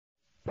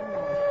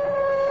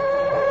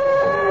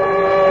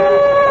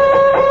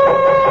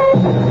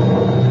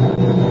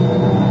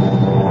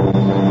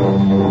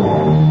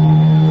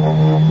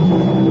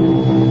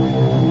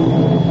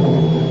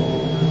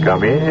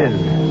Come in.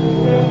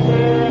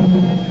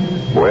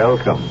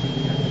 Welcome.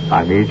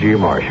 I'm E.G.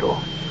 Marshall,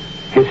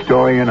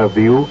 historian of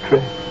the outre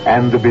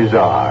and the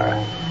bizarre.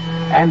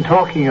 And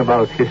talking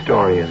about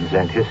historians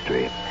and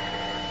history,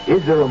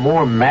 is there a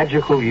more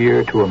magical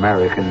year to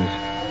Americans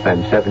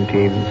than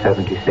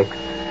 1776?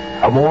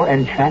 A more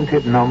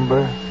enchanted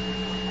number?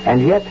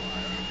 And yet,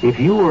 if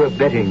you were a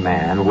betting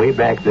man way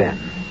back then,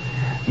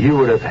 you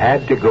would have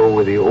had to go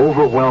with the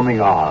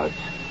overwhelming odds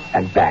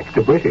and back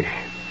the British.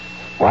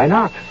 Why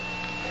not?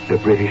 The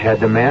British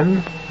had the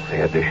men, they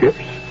had the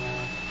ships,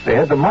 they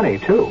had the money,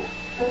 too.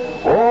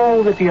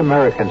 All that the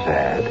Americans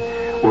had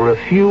were a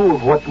few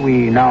of what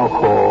we now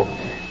call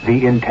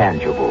the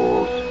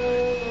intangibles.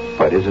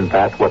 But isn't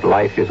that what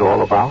life is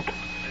all about?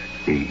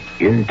 The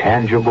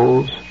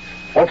intangibles?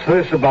 What's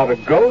this about a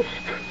ghost?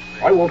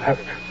 I won't have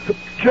it.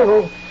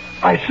 General,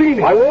 I seen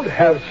him. I won't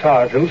have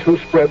sergeants who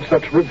spread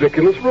such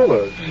ridiculous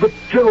rumors. But,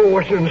 General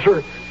Washington,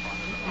 sir,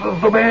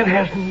 the man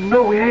has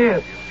no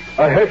head.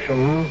 A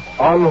Hessian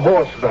on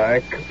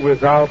horseback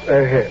without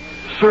a head.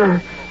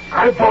 Sir,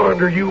 I fought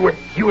under you when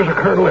you was a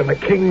colonel in the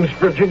King's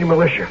Virginia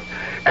Militia,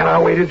 and I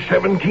waited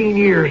 17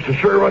 years to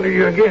serve under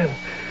you again.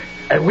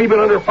 And we've been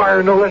under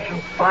fire no less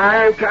than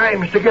 5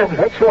 times together.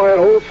 That's why an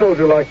old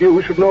soldier like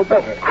you should know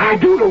better. I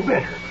do know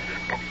better.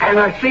 And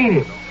I seen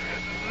him.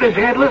 This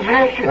headless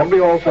Hessian. That'll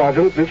be all,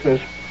 Sergeant.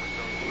 Dismiss.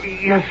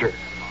 Yes, sir.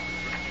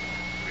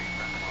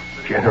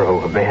 General,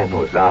 the man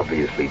was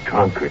obviously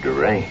drunk or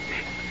deranged.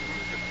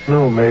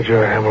 No,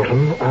 Major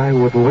Hamilton. I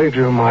would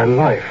wager my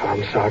life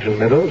on Sergeant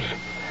Meadows.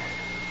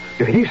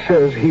 If he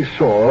says he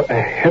saw a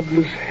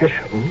headless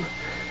Hessian,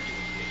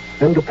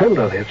 then depend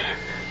on it,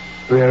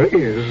 there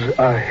is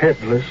a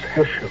headless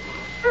Hessian.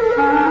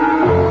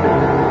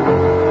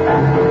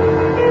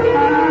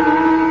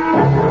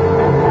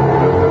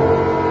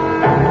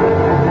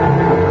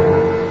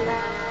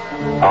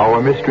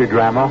 Our mystery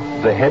drama,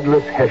 The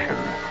Headless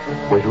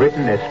Hessian, was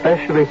written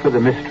especially for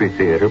the Mystery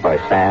Theater by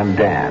Sam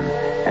Dan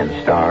and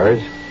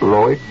stars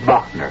Lloyd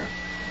Bachner.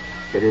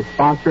 It is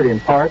sponsored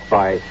in part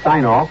by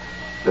Sign-Off,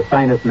 the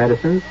Sinus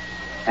Medicines,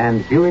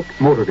 and Buick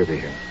Motor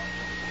Division.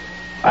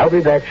 I'll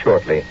be back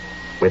shortly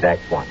with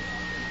Act One.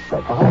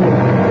 Bye-bye.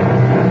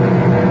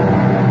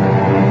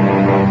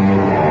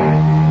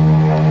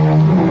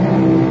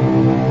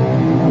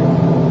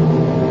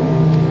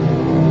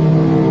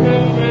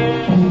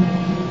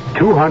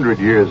 200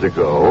 years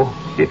ago,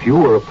 if you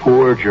were a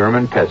poor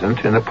German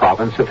peasant in the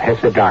province of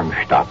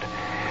Hesse-Darmstadt,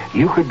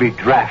 you could be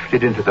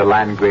drafted into the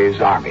Landgrave's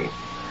army,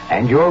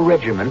 and your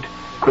regiment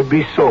could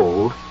be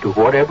sold to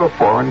whatever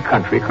foreign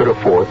country could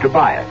afford to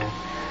buy it.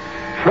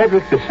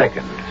 Frederick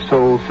II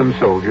sold some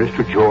soldiers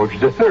to George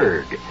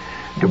III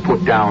to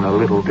put down a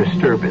little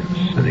disturbance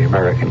in the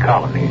American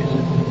colonies.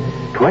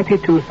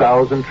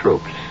 22,000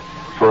 troops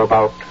for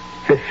about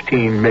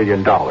 $15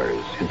 million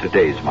in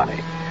today's money,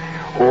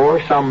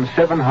 or some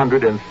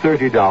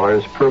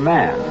 $730 per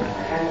man,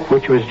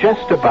 which was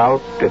just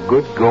about a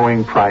good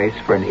going price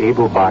for an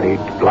able-bodied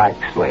black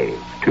slave,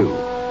 too.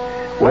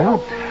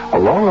 Well,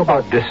 along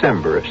about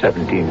December of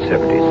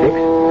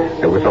 1776,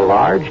 there was a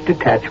large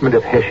detachment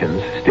of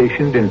Hessians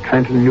stationed in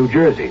Trenton, New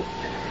Jersey.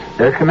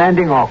 Their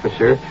commanding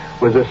officer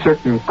was a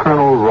certain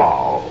Colonel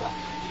Rahl.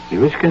 He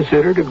was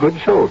considered a good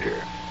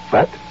soldier,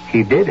 but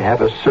he did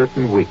have a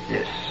certain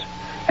weakness.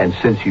 And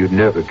since you'd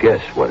never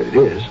guess what it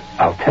is,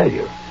 I'll tell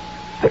you.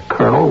 The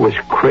colonel was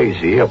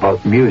crazy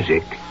about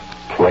music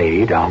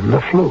played on the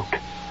flute.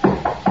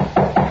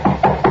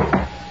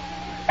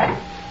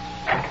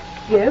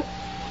 Yes?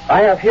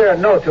 I have here a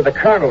note to the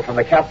colonel from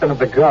the captain of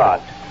the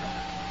guard.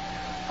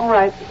 All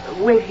right,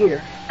 wait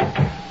here.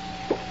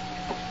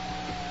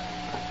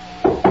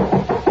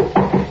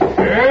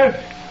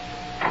 Yes?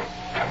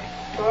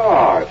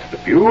 Oh, it's the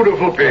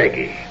beautiful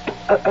Peggy.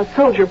 A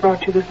soldier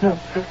brought you this note,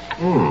 sir.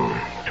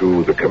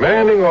 To the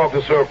commanding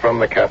officer from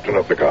the captain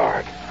of the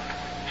guard.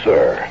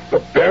 Sir, the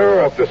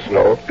bearer of this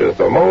note is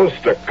the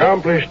most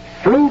accomplished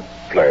flute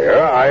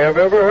player I have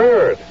ever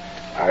heard.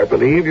 I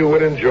believe you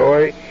would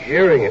enjoy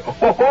hearing it.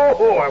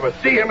 Oh, I must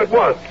see him at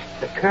once.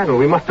 Colonel,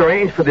 we must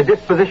arrange for the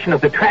disposition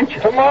of the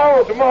trenches.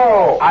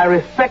 Tomorrow. I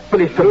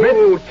respectfully submit...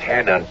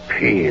 Lieutenant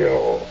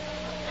Peel.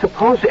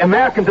 Suppose the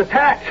Americans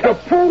attack.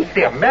 Suppose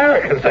the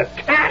Americans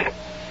attack?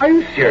 Are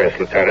you serious,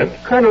 Lieutenant?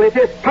 Colonel, it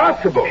is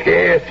possible.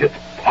 Yes, it's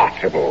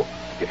possible.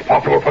 It's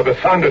possible for the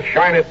sun to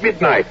shine at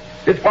midnight.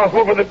 It's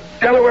possible for the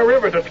Delaware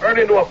River to turn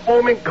into a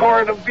foaming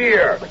torrent of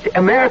beer. But the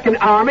American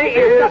army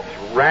is...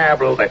 This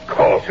rabble that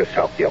calls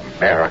itself the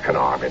American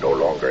Army no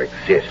longer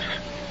exists.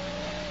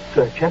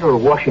 Sir, General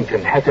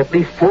Washington has at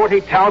least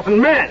 40,000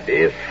 men.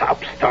 This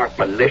upstart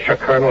militia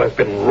colonel has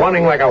been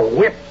running like a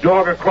whipped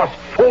dog across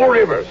 4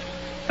 rivers.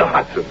 The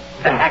Hudson,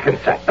 the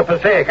Hackensack, the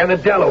Passaic, and the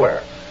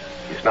Delaware.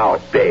 He's now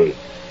at bay.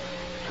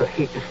 Sir,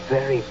 he is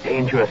very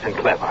dangerous and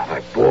clever.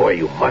 My boy,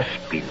 you must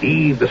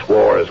believe this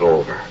war is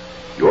over.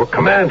 Your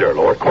commander,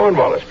 Lord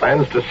Cornwallis,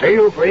 plans to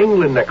sail for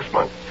England next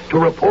month to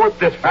report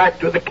this fact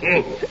to the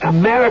king. The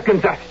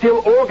Americans are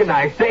still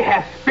organized. They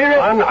have spirit.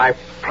 Son, I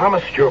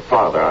promised your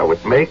father I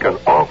would make an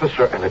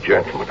officer and a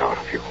gentleman out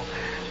of you.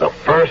 The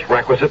first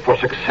requisite for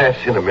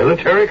success in a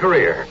military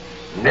career.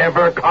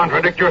 Never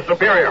contradict your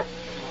superior.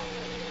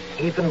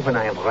 Even when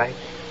I am right?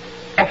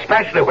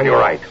 Especially when you're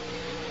right.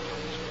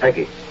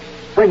 Peggy,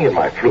 bring in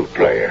my flute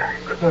player.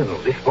 Colonel,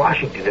 this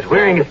Washington is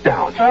wearing us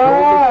down.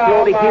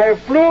 My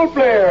flute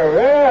player.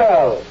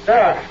 Well,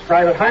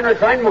 Private Heinrich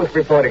Reinmuth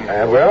reporting.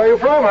 and where are you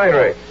from,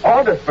 Heinrich?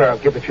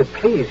 Aldersburg, if it should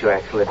please, Your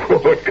Excellency.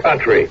 Good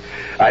country.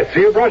 I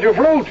see you brought your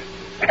flute.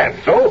 And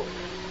so,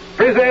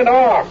 present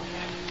arms.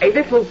 A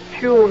little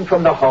tune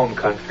from the home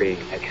country,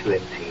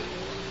 Excellency.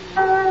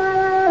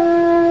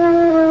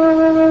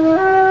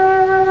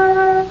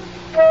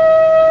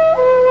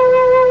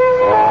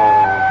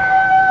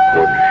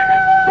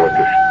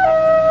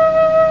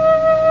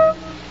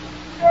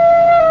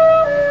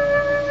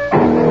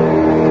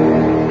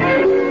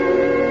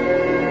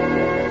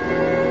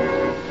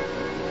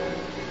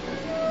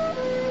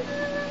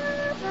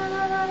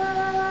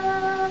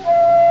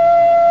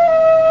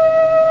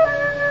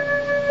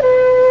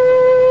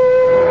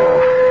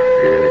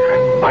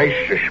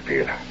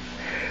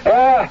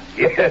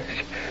 Yes.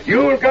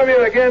 You'll come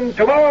here again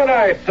tomorrow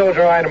night,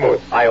 Soldier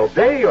Einemuth. I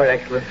obey, Your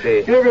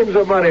Excellency. Give him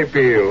some money,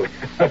 Peel.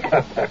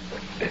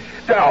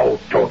 Now,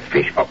 don't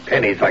fish for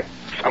pennies like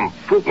some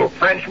frugal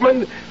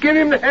Frenchman. Give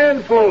him the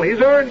handful. He's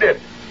earned it.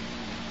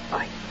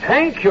 I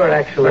thank Your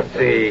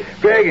Excellency.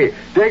 Peggy,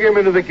 take him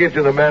into the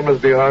kitchen. The man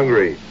must be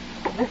hungry.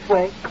 This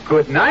way.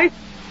 Good night,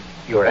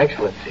 Your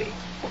Excellency.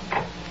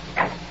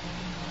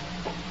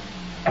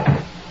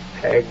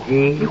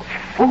 Peggy. You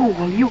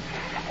fool, you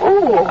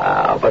fool.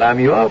 Ah, but I'm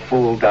your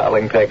fool,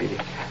 darling Peggy.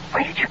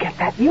 Where did you get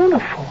that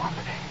uniform?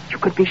 You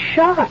could be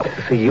shot.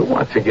 See you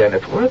once again.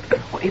 It's worth it.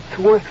 Well, it's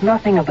worth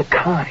nothing of the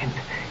kind.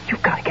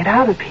 You've got to get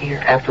out of here.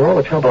 After all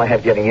the trouble I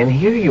had getting in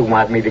here, you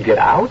want me to get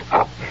out?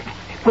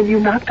 When you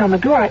knocked on the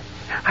door,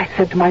 I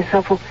said to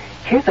myself, well,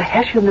 here's a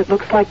Hessian that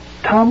looks like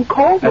Tom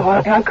Caldwell.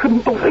 I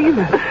couldn't believe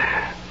it.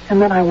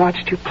 And then I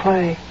watched you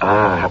play.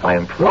 Ah, have I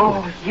improved?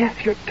 Oh,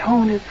 yes, your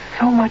tone is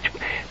so much...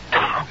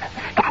 Tom,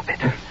 stop it.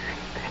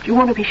 Do you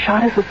want to be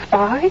shot as a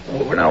spy?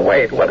 Oh, now,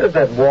 wait. What does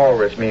that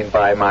walrus mean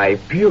by my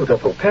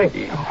beautiful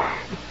Peggy? Oh,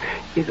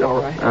 he's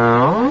all right.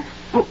 Oh?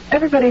 Well,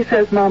 everybody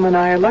says Mom and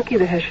I are lucky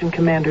the Hessian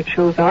commander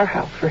chose our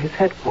house for his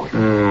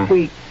headquarters.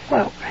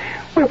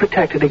 We're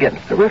protected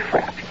against the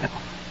riffraff, you know.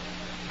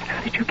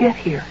 How did you get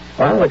here?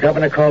 Well, the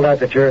governor called out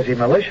the Jersey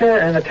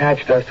militia and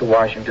attached us to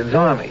Washington's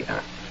army.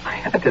 I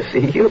had to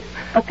see you.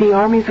 But the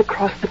army's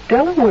across the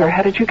Delaware.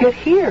 How did you get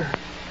here?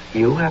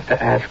 You have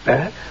to ask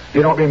that.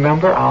 You don't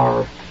remember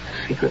our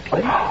secret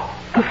place?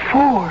 The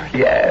ford.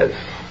 Yes.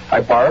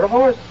 I borrowed a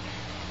horse.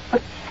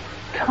 But,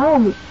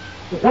 Tom,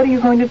 what are you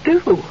going to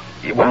do?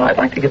 Well, I'd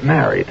like to get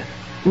married.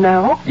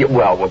 Now?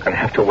 Well, we're going to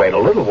have to wait a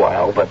little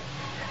while, but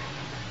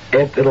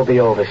it'll be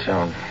over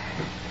soon.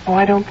 Oh,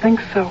 I don't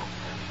think so.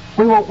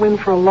 We won't win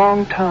for a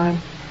long time.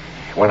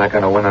 We're not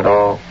going to win at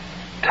all.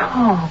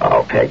 Tom.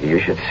 Oh, Peggy, you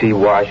should see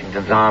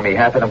Washington's army.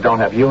 Half of them don't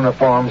have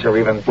uniforms or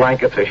even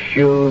blankets or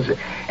shoes.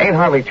 Ain't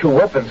hardly two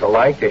weapons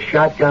alike. There's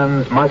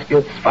shotguns,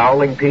 muskets,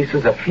 fowling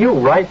pieces, a few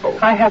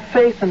rifles. I have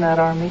faith in that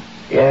army.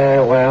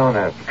 Yeah, well, in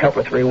a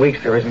couple of 3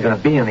 weeks, there isn't going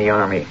to be any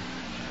army.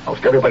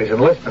 Most everybody's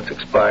enlistment's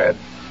expired.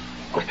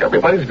 Most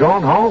everybody's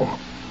gone home.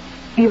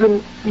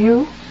 Even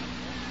you?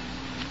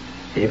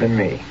 Even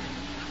me.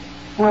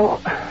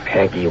 Well...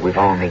 Peggy, we've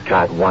only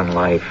got one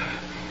life.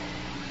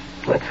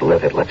 Let's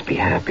live it. Let's be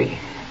happy.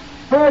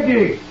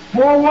 Peggy,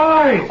 more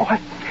wine. Oh,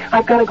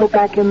 I've got to go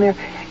back in there.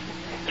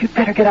 You'd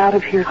better get out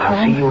of here, Tom.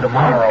 I'll see you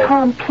tomorrow. Oh,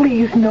 Tom,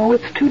 please, no,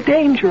 it's too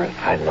dangerous.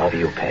 I love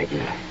you,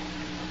 Peggy.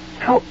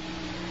 How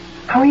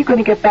are you going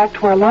to get back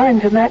to our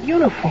lines in that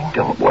uniform?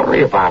 Don't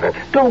worry about it.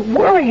 Don't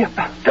worry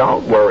about it.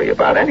 Don't worry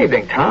about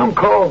anything. Tom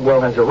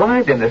Caldwell has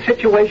arrived and the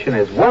situation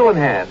is well in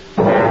hand.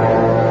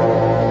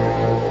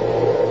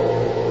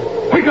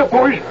 Wake up,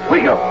 boys.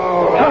 Wake up.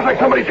 Sounds like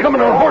somebody's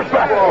coming on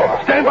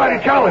horseback. Stand by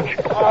to challenge.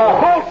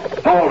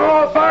 Hold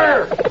on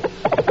fire.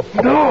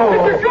 No.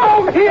 Mr.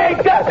 Jones, he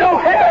ain't got no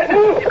head.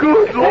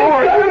 Good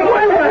Lord.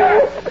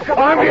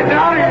 I'm getting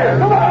out of here.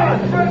 Come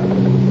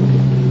on.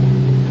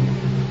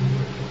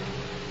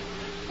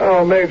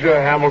 Oh, Major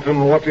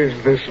Hamilton, what is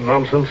this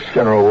nonsense?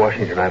 General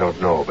Washington, I don't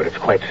know, but it's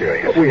quite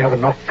serious. We have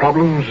enough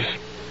problems.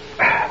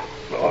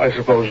 No, I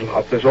suppose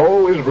not. There's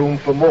always room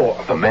for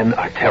more. The men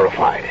are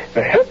terrified.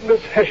 The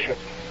headless Hessian.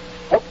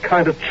 What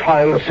kind of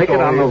child The thicket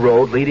on the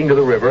road leading to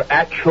the river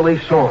actually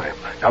saw him.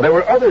 Now, there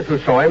were others who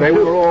saw him, They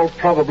too. were all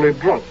probably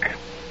drunk.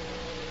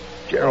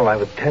 General, I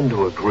would tend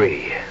to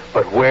agree.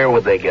 But where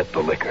would they get the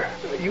liquor?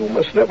 You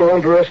must never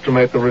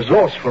underestimate the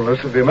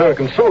resourcefulness of the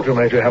American soldier,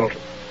 Major Hamilton.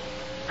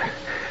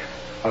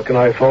 How can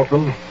I fault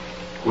them?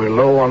 We're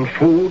low on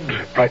food,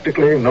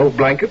 practically no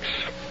blankets,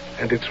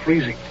 and it's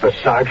freezing. The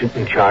sergeant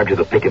in charge of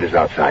the picket is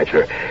outside,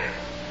 sir.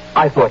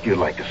 I thought you'd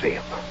like to see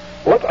him.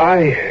 What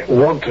I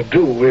want to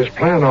do is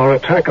plan our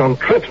attack on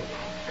Trenton,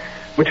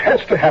 which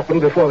has to happen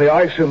before the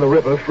ice in the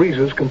river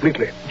freezes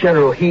completely.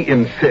 General, he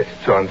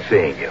insists on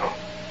seeing you.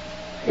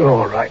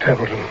 All right,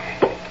 Hamilton.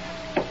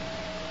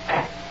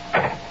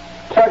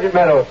 Sergeant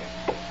Meadows.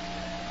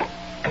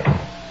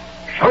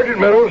 Sergeant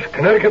Meadows,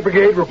 Connecticut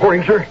Brigade,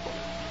 reporting, sir.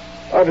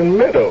 Sergeant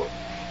Meadows.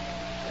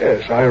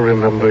 Yes, I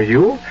remember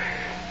you.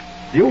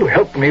 You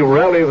helped me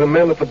rally the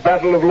men at the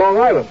Battle of Long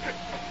Island.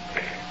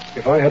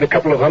 If I had a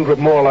couple of hundred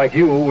more like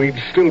you,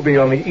 we'd still be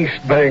on the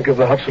east bank of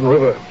the Hudson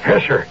River.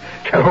 Yes, sir.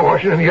 General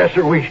Washington, yes,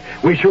 sir,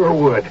 we sure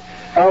would.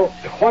 Now,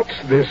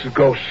 what's this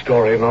ghost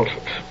story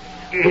nonsense?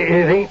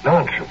 It ain't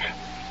nonsense.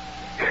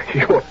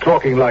 You're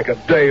talking like a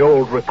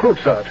day-old recruit,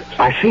 Sergeant.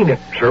 I seen it,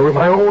 sir, with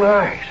my own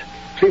eyes.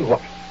 Seen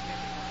what?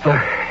 The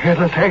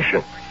headless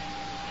Hessian.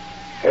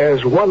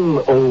 As one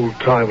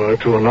old-timer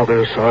to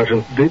another,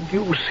 Sergeant, did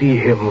you see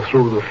him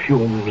through the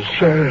fumes?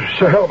 Sir,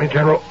 help me,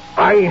 General.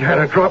 I ain't had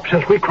a drop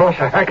since we crossed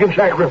the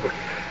Hackensack River.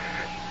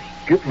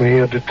 Give me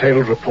a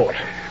detailed report.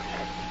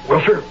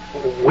 Well, sir,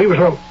 we was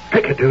on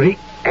picket duty,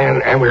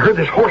 and we heard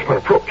this horseman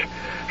approach.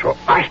 So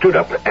I stood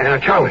up and I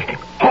challenged him.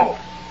 Halt!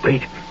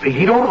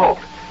 He don't halt.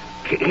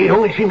 He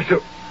only seems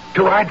to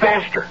ride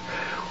faster.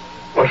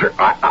 Well, sir,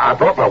 I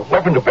brought my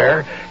weapon to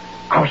bear.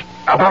 I was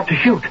about to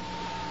shoot.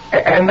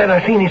 And then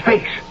I seen his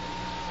face.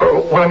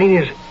 What I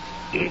mean is,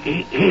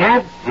 he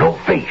had no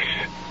face.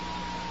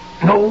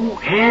 No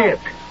head.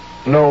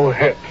 No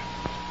head?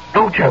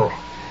 No, General.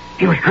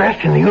 He was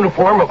dressed in the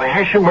uniform of a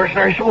Hessian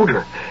mercenary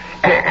soldier.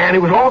 And it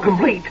was all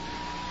complete.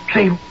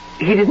 Save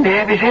he didn't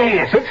have his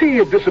head. Since he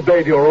had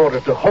disobeyed your order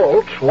to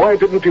halt, why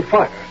didn't you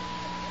fire?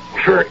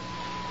 Sir,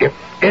 if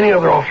any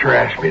other officer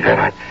asked me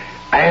that,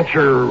 I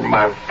answer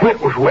my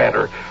flint was wet,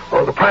 or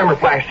the primer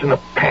flashed in the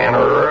pan,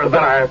 or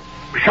that I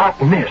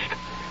shot and missed.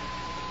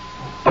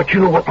 But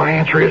you know what my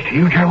answer is to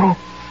you, General?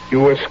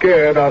 You were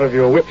scared out of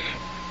your wits.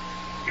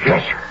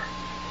 Yes, sir.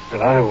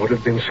 And I would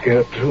have been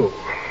scared, too.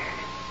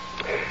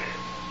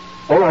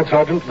 All right,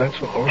 Sergeant, that's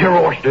all.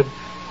 General Washington,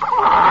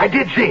 I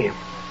did see him.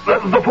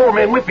 The four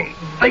men with me,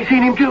 they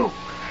seen him, too.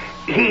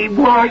 He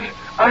was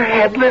a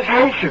headless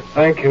Hessian.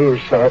 Thank you,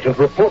 Sergeant.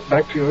 Report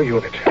back to your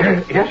unit.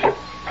 Yes, sir.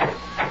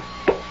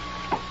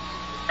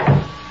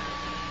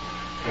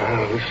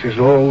 Well, this is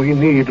all we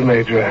need,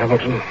 Major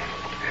Hamilton.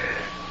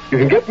 You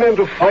can get men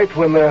to fight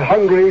when they're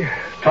hungry,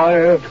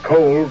 tired,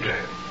 cold,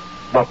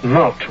 but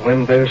not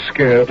when they're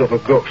scared of a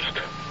ghost.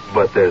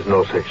 But there's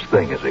no such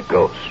thing as a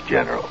ghost,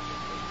 General.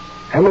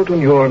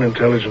 Hamilton, you're an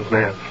intelligent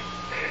man.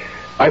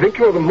 I think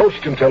you're the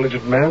most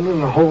intelligent man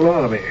in the whole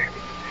army.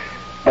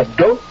 But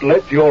don't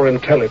let your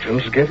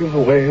intelligence get in the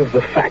way of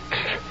the facts.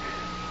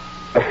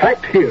 The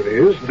fact here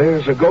is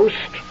there's a ghost,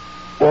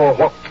 or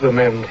what the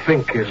men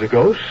think is a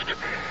ghost,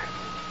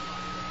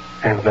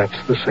 and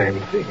that's the same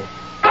thing.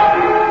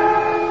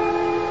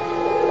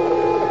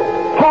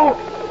 Halt!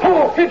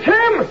 Halt! It's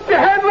him! The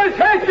headless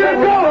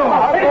Hessian!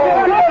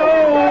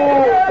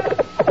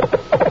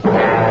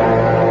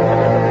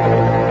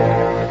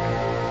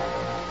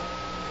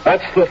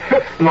 That's the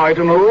fifth night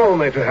in a row,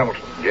 Major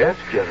Hamilton. Yes,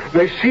 General.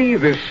 They see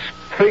this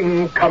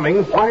thing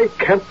coming. Why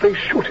can't they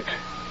shoot it?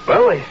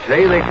 Well, they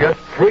say they just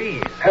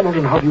freeze.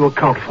 Hamilton, how do you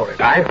account for it?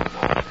 I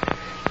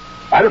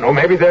don't know.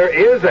 Maybe there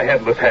is a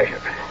headless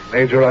Hessian.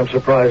 Major, I'm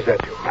surprised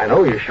at you. I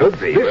know you should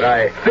be, This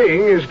but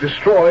thing is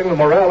destroying the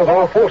morale of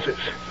our forces.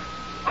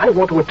 I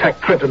want to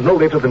attack Trenton no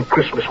later than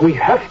Christmas. We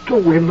have to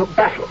win the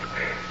battle.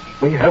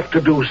 We have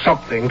to do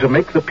something to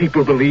make the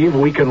people believe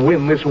we can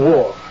win this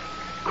war.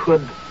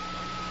 Could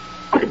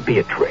it be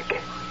a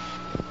trick?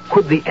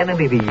 Could the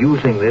enemy be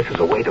using this as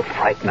a way to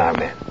frighten our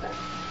men?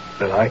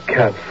 Then I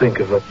can't think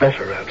of a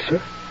better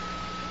answer.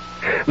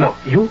 Now,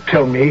 you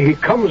tell me he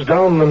comes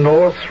down the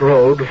north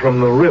road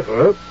from the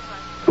river,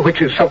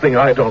 which is something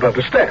I don't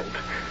understand.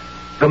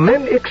 The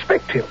men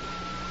expect him.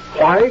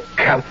 Why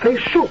can't they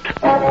shoot?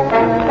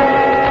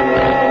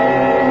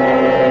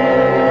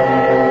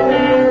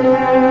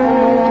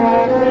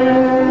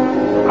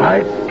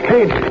 I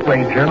can't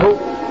explain, General.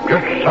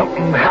 Just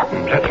something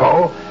happens, that's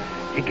all.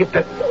 You get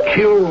that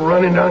chill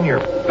running down your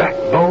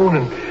backbone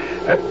and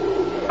that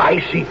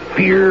icy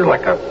fear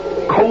like a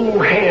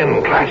cold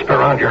hand clasped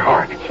around your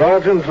heart.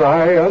 Sergeant,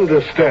 I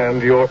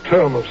understand your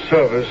term of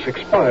service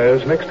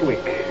expires next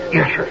week.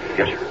 Yes, sir.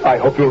 Yes, sir. I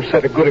hope you'll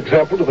set a good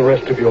example to the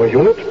rest of your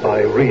unit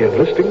by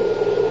re-enlisting.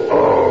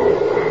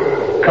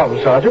 Oh. Come,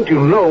 Sergeant,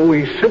 you know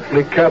we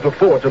simply can't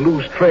afford to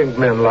lose trained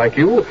men like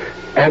you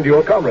and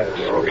your comrades.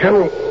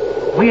 General,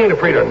 we ain't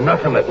afraid of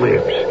nothing that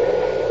lives.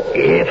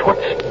 It's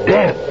what's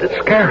dead that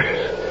scares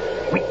us.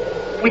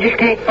 We just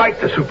can't fight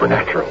the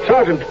supernatural.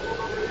 Sergeant,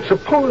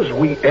 suppose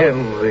we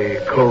end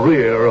the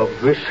career of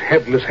this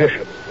headless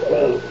Hessian.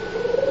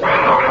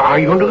 How are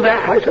you going to do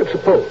that? I said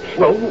suppose.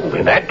 Well,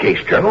 in that case,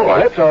 General,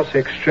 Let us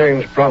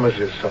exchange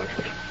promises,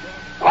 Sergeant.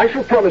 I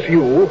shall promise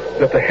you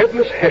that the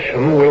headless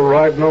Hessian will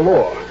ride no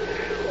more.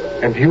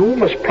 And you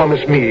must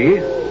promise me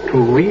to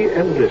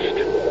re-enlist.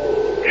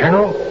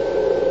 General,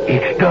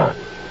 it's done.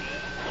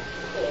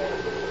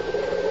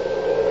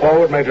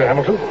 Forward, Major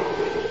Hamilton.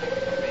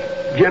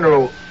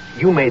 General,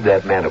 you made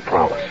that man a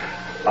promise.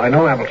 I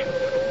know, Hamilton.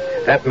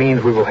 That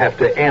means we will have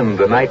to end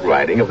the night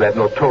riding of that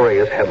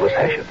notorious headless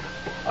Hessian.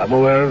 I'm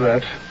aware of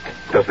that.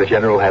 Does the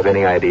General have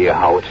any idea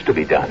how it's to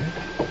be done?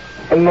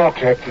 Not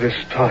at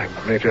this time,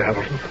 Major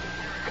Hamilton.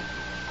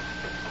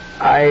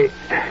 I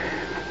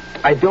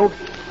I don't...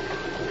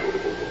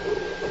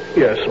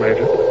 Yes,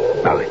 Major.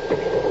 Dolly.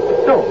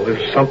 No,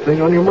 there's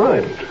something on your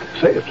mind.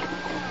 Say it.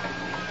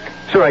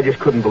 Sir, I just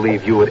couldn't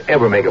believe you would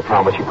ever make a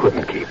promise you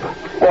couldn't keep.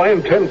 Oh, I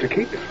intend to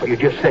keep it. Well, you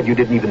just said you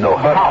didn't even know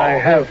But how. I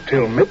have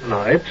till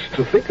midnight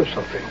to think of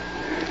something.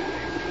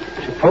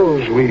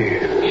 Suppose we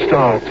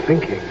start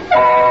thinking.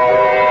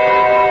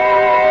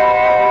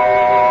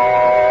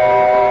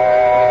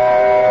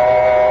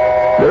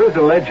 There is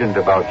a legend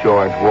about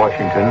George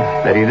Washington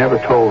that he never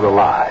told a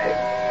lie.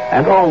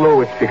 And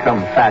although it's become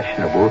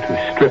fashionable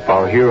to strip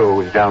our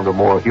heroes down to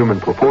more human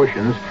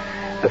proportions,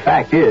 the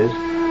fact is,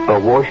 the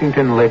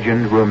Washington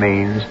legend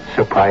remains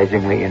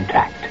surprisingly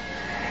intact.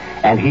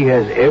 And he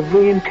has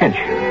every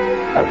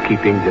intention of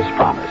keeping this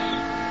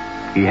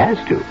promise. He has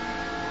to.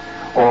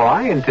 All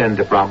I intend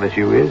to promise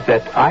you is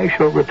that I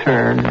shall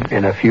return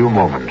in a few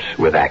moments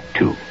with Act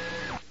Two.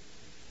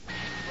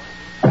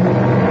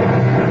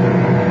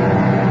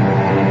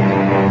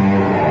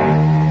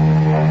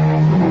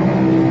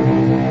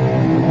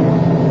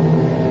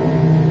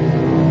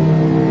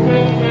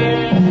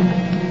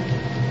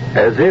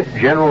 As if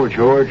General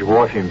George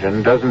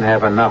Washington doesn't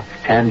have enough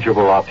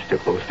tangible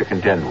obstacles to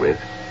contend with,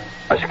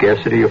 a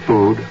scarcity of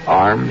food,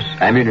 arms,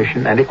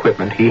 ammunition, and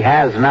equipment, he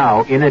has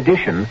now, in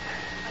addition,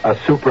 a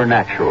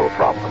supernatural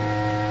problem.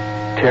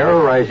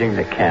 Terrorizing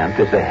the camp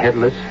is a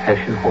headless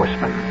Hessian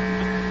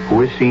horseman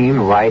who is seen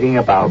riding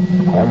about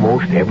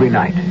almost every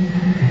night.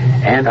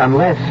 And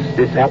unless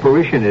this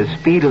apparition is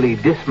speedily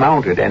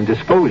dismounted and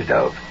disposed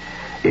of,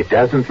 it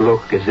doesn't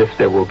look as if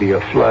there will be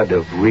a flood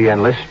of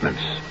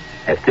re-enlistments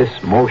at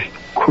this most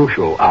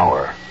crucial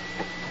hour.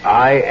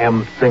 I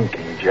am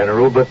thinking,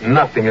 General, but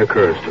nothing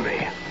occurs to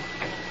me.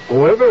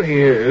 Whoever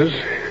he is,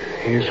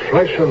 he's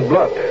flesh and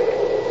blood.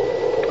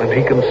 And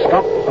he can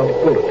stop a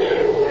bullet.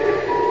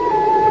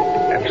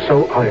 And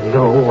so I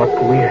know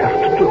what we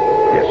have to do.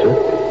 Yes, sir?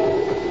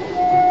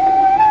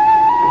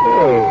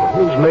 Well,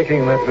 who's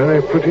making that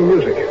very pretty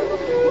music?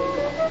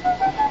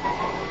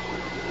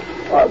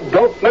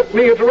 Don't let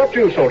me interrupt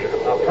you, soldier.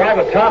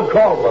 Private Tom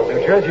Caldwell,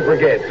 New Jersey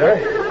Brigade, sir.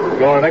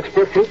 You're an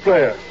expert flute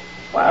player.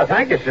 Well,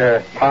 thank you,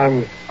 sir.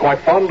 I'm quite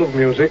fond of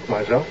music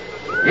myself.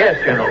 Yes,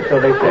 General, so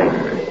they say.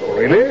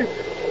 Really?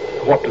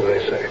 What do they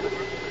say?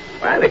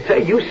 Well, they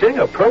say you sing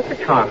a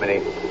perfect harmony.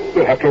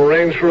 We'll have to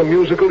arrange for a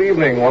musical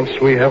evening once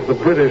we have the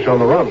British on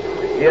the run.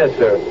 Yes,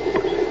 sir.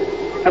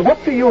 And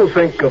what do you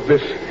think of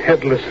this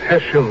headless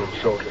Hessian,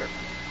 soldier?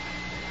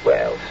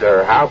 Well,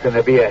 sir, how can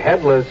there be a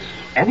headless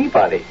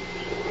anybody?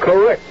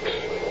 Correct.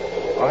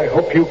 I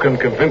hope you can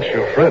convince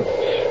your friends.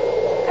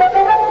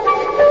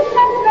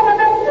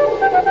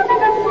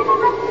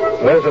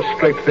 There's a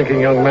straight-thinking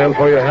young man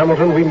for you,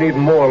 Hamilton. We need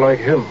more like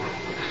him.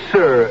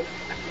 Sir,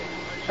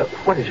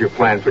 what is your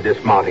plan for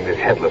dismounting this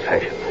headless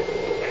Hessian?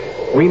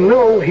 We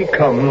know he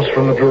comes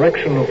from the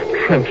direction of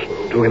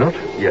Trenton, do we not?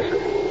 Yes,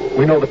 sir.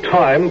 We know the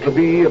time to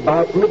be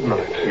about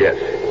midnight. Yes.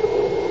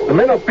 The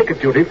men on picket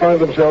duty find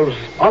themselves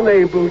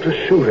unable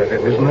to shoot at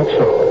him, isn't that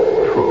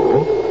so?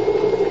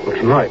 True. But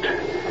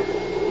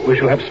tonight, we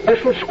shall have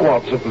special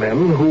squads of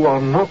men who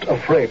are not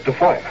afraid to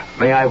fire.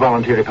 May I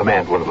volunteer to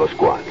command one of those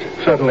squads?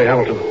 Certainly,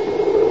 Hamilton.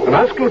 And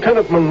ask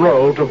Lieutenant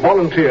Monroe to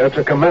volunteer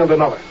to command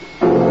another.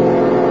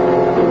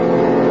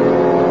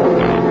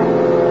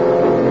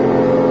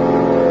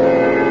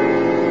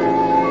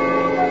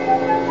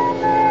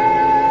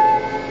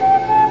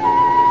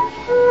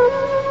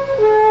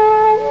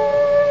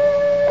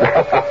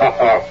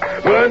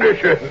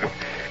 Wonderful.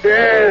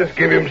 Yes,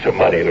 give him some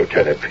money,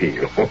 Lieutenant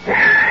Peel.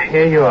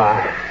 Here you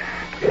are.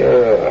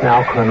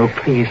 Now, Colonel,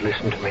 please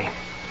listen to me.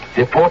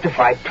 The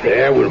fortified place.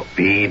 There will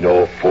be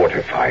no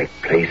fortified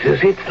places.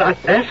 It's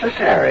not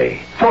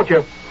necessary.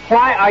 Soldier,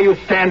 why are you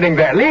standing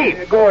there?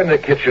 Leave! Go in the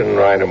kitchen,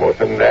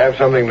 Reinemuth, and have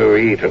something to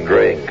eat and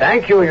drink.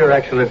 Thank you, Your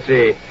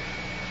Excellency.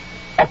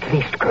 At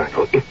least,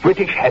 Colonel, if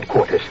British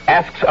headquarters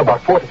asks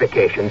about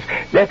fortifications,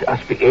 let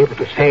us be able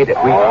to say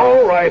that we...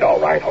 All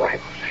right.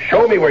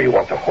 Show me where you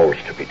want the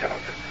host to be done.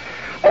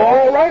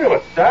 All right,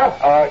 Reinemuth,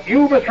 sir.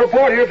 You must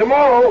report here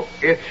tomorrow.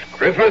 It's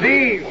Christmas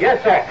Eve.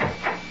 Yes, sir.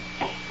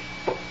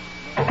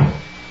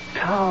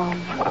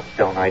 Tom, Well,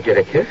 don't I get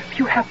a kiss?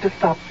 you have to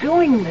stop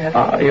doing this.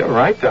 You're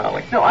right,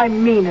 darling. No, I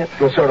mean it.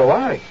 Well, so do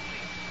I.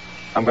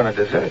 I'm going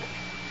to desert.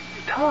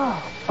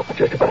 Tom. Oh,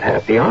 just about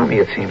half the army,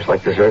 it seems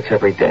like, deserts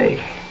every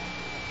day.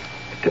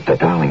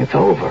 Darling, it's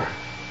over.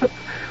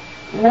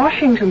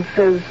 Washington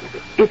says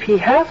if he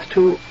has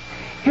to,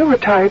 he'll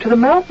retire to the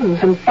mountains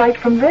and fight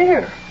from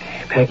there.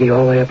 Peggy,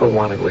 all I ever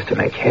wanted was to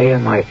make hay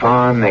on my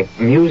farm, make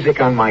music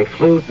on my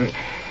flute,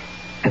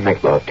 and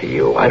make love to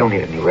you. I don't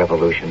need any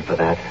revolution for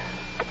that.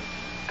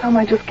 Tom,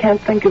 I just can't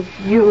think of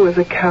you as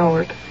a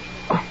coward.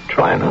 Oh,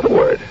 try another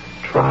word.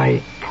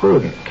 Try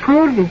prudent.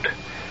 Prudent.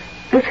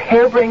 This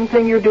harebrained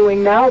thing you're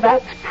doing now,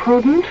 that's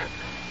prudent.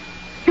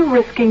 You're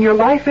risking your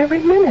life every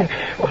minute.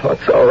 Well,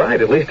 it's all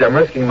right. At least I'm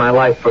risking my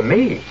life for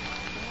me.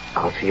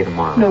 I'll see you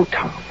tomorrow. No,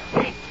 Tom.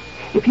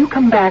 If you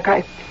come back,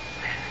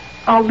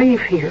 I'll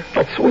leave here.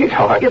 But,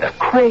 sweetheart... It's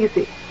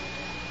crazy.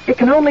 It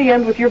can only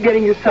end with your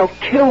getting yourself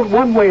killed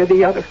one way or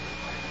the other.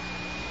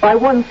 by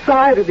one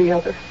side or the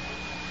other.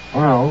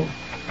 Well,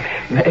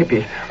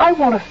 maybe. I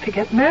want us to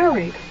get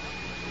married.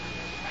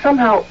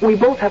 Somehow, we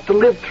both have to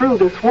live through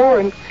this war,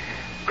 and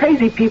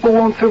crazy people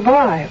won't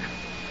survive.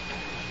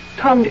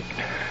 Tom, do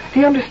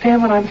you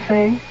understand what I'm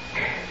saying?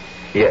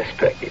 Yes,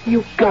 Peggy.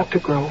 You've got to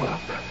grow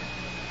up.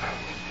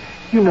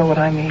 You know what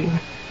I mean.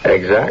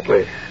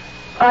 Exactly.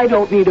 I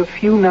don't need a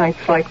few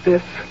nights like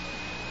this.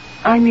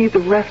 I need the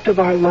rest of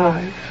our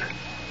lives.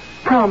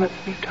 Promise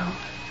me, Tom.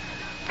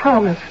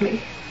 Promise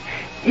me.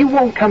 You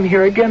won't come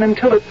here again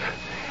until it's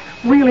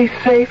really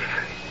safe.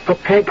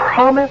 But, Peg...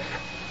 Promise?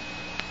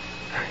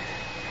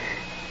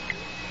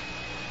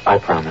 I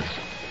promise.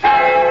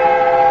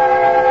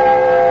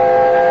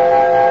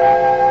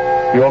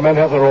 Your men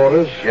have their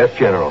orders? Yes,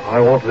 General.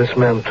 I want this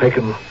man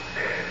taken.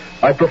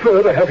 I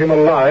prefer to have him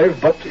alive,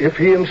 but if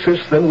he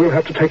insists, then we'll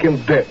have to take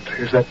him dead.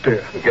 Is that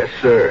clear? Yes,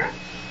 sir.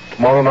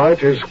 Tomorrow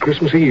night is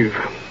Christmas Eve.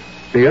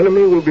 The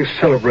enemy will be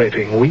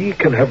celebrating. We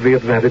can have the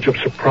advantage of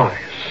surprise.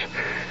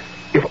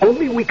 If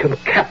only we can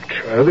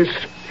capture this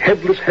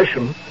headless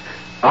Hessian,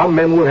 our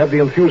men will have the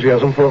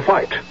enthusiasm for a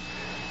fight.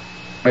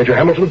 Major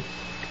Hamilton,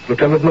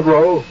 Lieutenant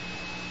Monroe,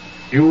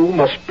 you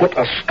must put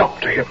a stop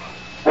to him.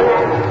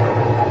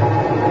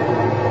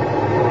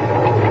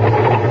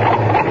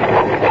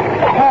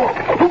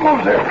 Who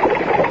goes there?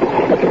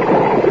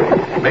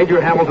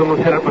 Major Hamilton,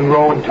 Lieutenant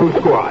Monroe, and 2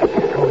 squads.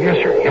 Oh, yes,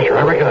 sir. Yes, sir.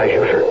 I recognize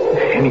you, sir.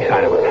 Any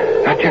sign of him?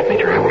 Not yet,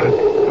 Major Hamilton.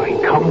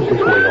 He comes this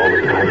way all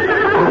the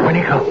time. When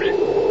he comes.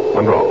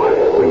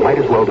 Monroe, we might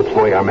as well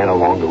deploy our men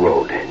along the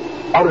road.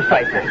 Out of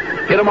sight,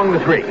 men. Get among the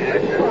trees.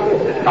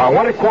 Now, I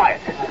want it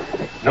quiet.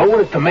 No one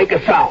is to make a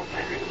sound.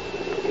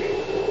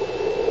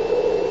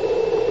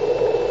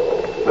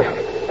 Listen.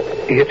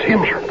 It's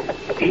him, sir.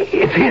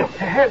 It's him.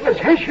 The headless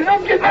Hessian.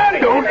 I'm getting out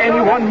of here. Don't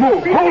anyone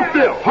move. Hold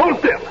still. Hold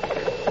still.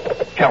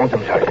 Challenge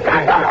him, Sergeant.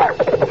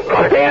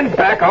 Stand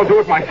back. I'll do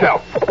it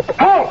myself.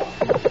 Halt!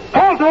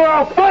 Halt or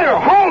I'll fire!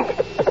 Halt!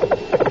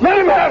 Let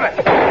him have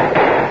it!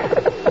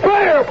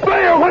 Fire!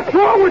 Fire! What's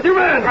wrong with your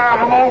men?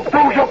 I'm all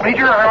froze up,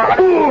 Major.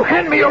 Ooh,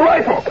 hand me a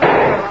rifle.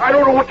 I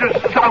don't know what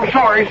to... I'm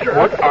sorry, sir.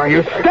 What are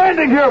you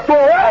standing here for?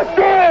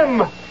 After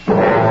him!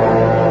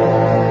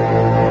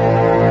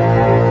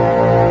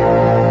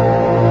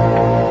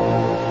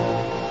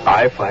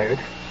 I fired.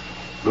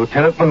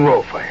 Lieutenant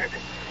Monroe fired.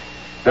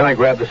 Then I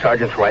grabbed the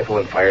sergeant's rifle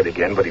and fired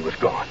again, but he was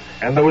gone.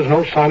 And there was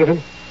no sign of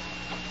him?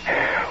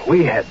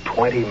 We had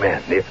 20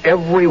 men. If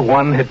every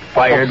one had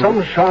fired... But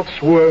some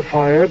shots were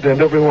fired, and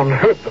everyone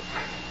heard them.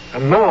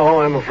 And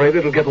now I'm afraid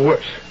it'll get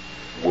worse.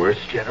 Worse,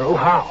 General?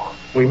 How?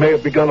 We may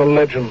have begun a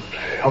legend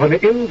of an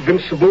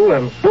invincible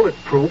and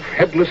bulletproof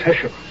headless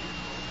Hessian.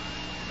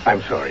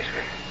 I'm sorry,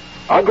 sir.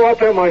 I'll go out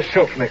there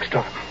myself next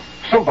time.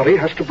 Somebody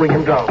has to bring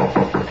him down.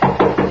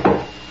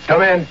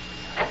 Come in.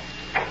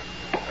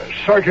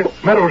 Sergeant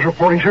Meadows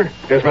reporting, sir.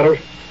 Yes, Meadows?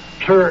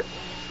 Sir,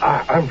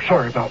 I'm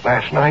sorry about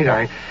last night.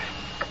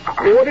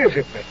 What is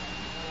it, man?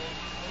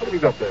 What have you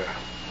got there?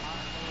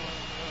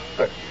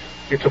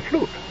 It's a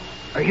flute.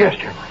 Yes,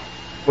 General.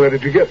 Where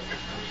did you get it?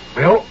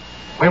 Well,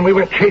 when we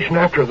went chasing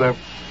after the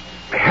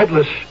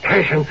headless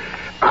Hessian,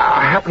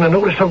 I happened to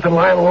notice something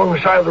lying along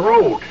the side of the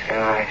road,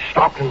 and I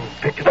stopped and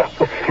picked it up.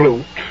 A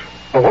flute?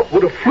 Now, what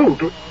would a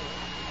flute...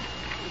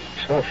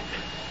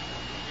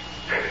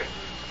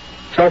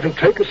 Sergeant,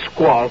 take a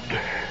squad,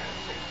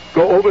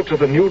 go over to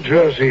the New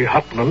Jersey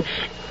hutments,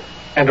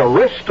 and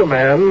arrest a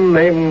man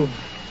named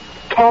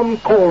Tom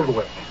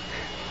Caldwell,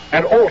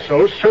 and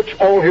also search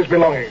all his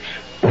belongings.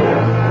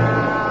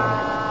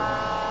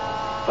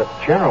 But,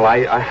 General,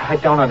 I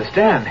don't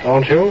understand.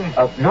 Don't you?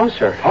 No,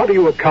 sir. How do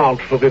you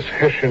account for this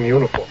Hessian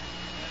uniform?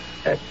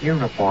 That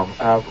uniform?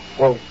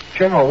 Well,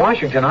 General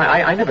Washington,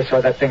 I never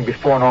saw that thing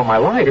before in all my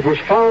life. It was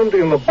found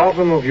in the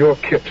bottom of your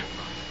kit.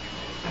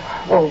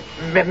 Well,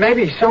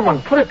 maybe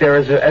someone put it there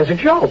as a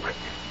joke.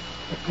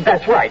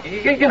 That's right.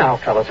 You know how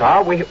fellas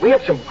are. We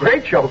have some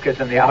great jokers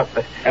in the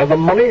outfit. And the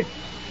money?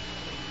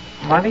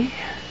 Money?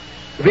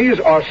 These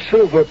are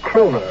silver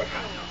kroner.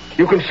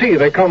 You can see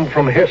they come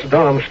from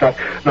Hesse-Darmstadt.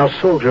 Now,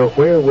 soldier,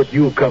 where would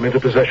you come into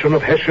possession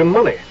of Hessian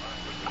money?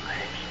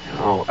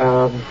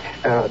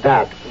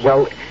 That.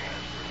 Well,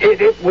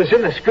 it was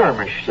in the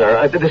skirmish,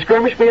 sir. The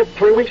skirmish we had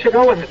 3 weeks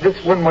ago, and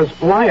this one was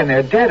lying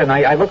there dead, and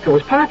I looked through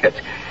his pockets.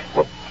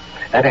 Well,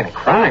 that ain't a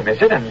crime,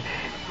 is it? And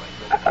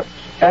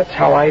that's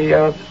how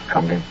I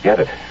come to get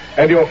it.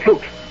 And your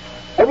flute?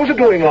 What was it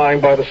doing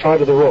lying by the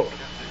side of the road?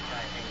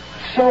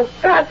 So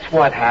that's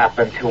what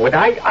happened to it.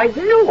 I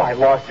knew I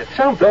lost it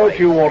someplace. Don't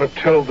you want to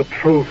tell the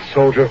truth,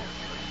 soldier?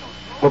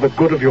 For the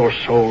good of your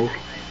soul?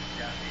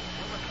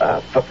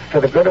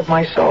 For the good of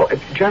my soul.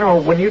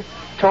 General, when you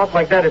talk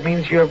like that, it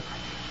means you're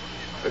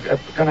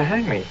going to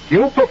hang me.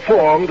 You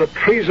performed a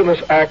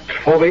treasonous act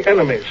for the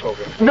enemy,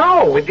 soldier.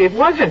 No, it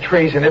wasn't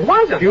treason. It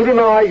wasn't. You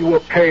deny you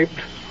were paid.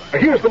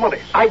 Here's the money.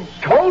 I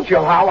told you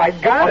how I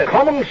got it. A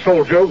common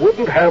soldier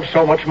wouldn't have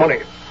so much money.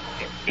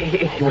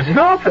 He was an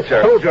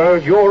officer. Soldier,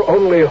 your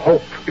only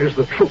hope is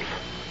the truth.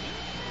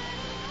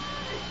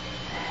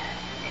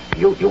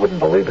 You wouldn't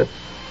believe it.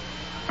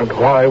 And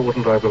why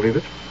wouldn't I believe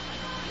it?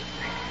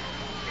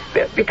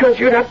 Because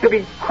you'd have to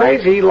be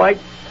crazy like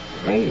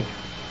me.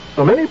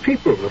 Well, many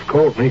people have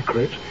called me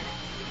crazy.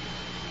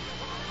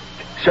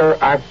 Sir,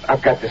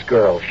 I've got this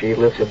girl. She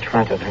lives in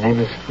Trenton. Her name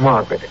is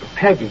Margaret.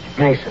 Peggy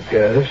Mason.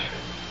 Yes?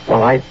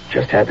 Well, I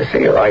just had to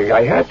see her.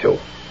 I had to.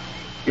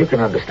 You can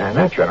understand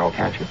that, General,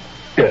 can't you?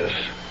 Yes.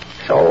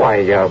 So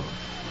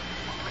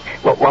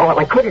Well,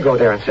 I couldn't go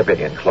there in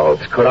civilian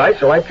clothes, could I?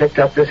 So I picked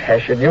up this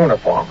Hessian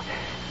uniform.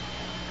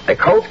 The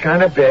coat's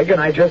kind of big, and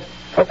I just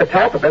put the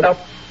top of it up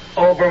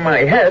over my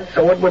head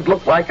so it would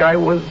look like I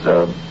was,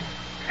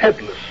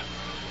 Headless.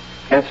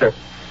 Yes, sir.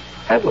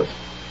 Headless.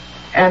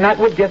 And that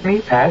would get me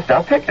past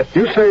our picket.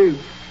 You say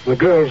the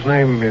girl's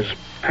name is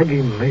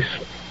Peggy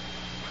Mason.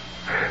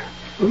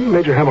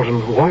 Major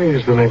Hamilton, why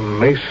is the name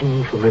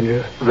Mason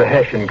familiar? The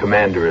Hessian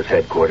commander is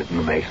headquartered in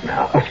the Mason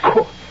house. Of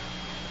course.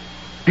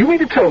 Do you mean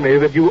to tell me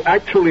that you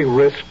actually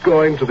risked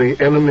going to the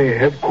enemy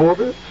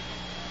headquarters?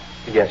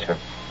 Yes, sir.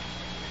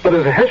 But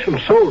as a Hessian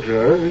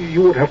soldier,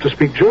 you would have to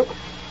speak German.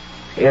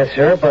 Yes,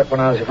 sir, but when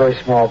I was a very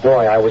small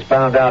boy, I was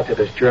bound out to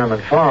this German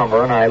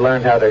farmer, and I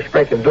learned how to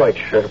sprechen Deutsch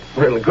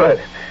really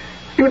good.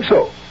 Even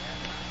so,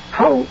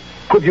 how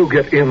could you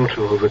get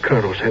into the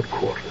colonel's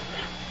headquarters?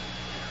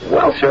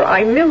 Well, sir,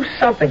 I knew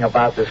something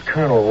about this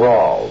Colonel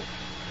Rawls.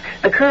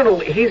 The colonel,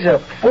 he's a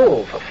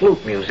fool for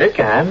flute music,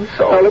 and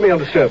so... Now, let me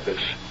understand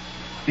this.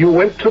 You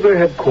went to their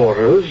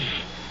headquarters,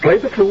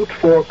 played the flute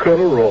for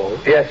Colonel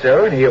Rawls. Yes,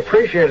 sir, and he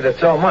appreciated it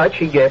so much,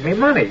 he gave me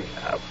money.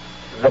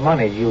 The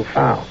money you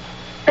found.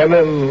 And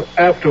then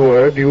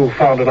afterward, you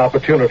found an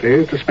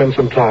opportunity to spend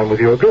some time with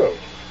your girl.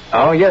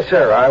 Oh, yes,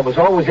 sir. I was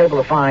always able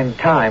to find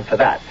time for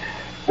that.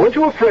 Weren't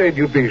you afraid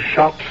you'd be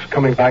shot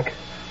coming back?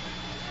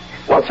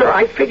 Well, sir,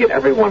 I figured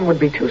everyone would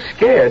be too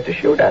scared to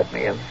shoot at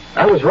me, and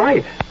I was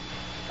right.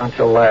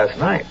 Until last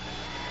night.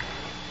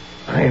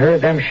 I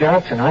heard them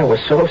shots, and I was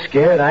so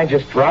scared I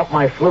just dropped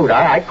my flute.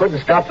 I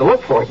couldn't stop to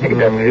look for it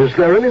either. Is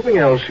there anything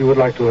else you would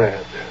like to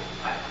add?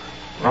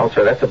 No,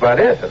 sir, that's about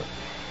it.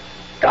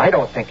 I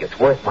don't think it's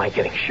worth my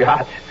getting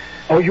shot.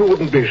 Oh, you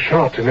wouldn't be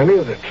shot in any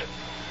event.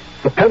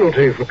 The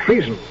penalty for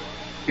treason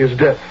is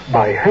death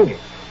by hanging.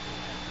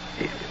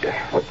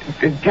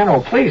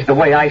 General, please, the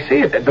way I see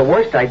it, the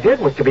worst I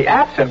did was to be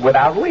absent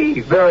without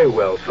leave. Very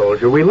well,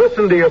 soldier. We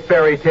listened to your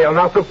fairy tale.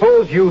 Now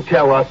suppose you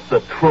tell us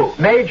the truth.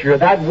 Major,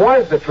 that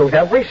was the truth.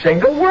 Every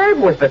single word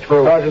was the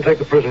truth. Sergeant, take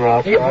the prisoner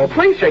outside.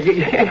 Please, sir,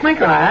 you ain't going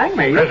to hang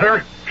me.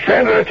 Prisoner,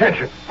 stand at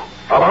attention.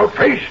 About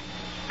face.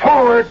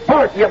 Forward,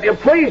 march.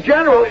 Please,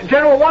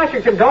 General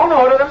Washington, don't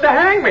order them to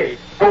hang me.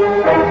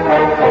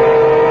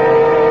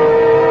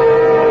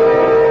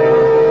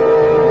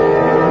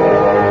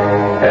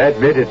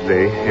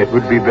 Admittedly, it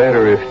would be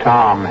better if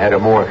Tom had a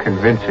more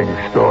convincing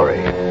story.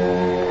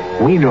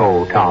 We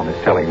know Tom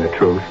is telling the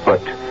truth,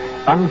 but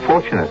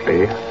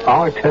unfortunately,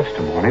 our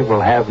testimony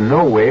will have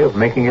no way of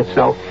making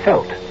itself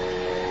felt.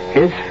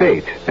 His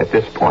fate, at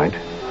this point,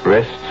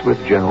 rests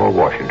with General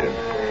Washington.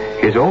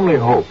 His only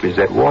hope is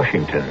that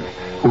Washington,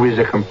 who is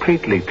a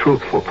completely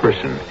truthful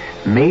person,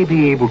 may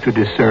be able to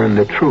discern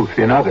the truth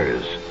in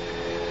others.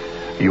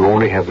 You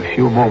only have a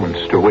few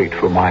moments to wait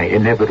for my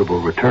inevitable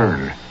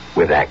return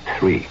with Act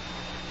 3.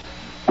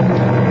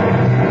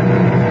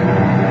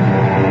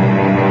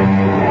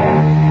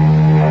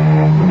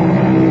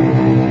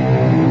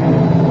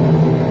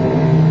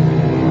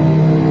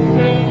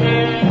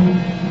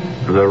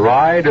 The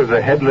ride of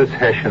the headless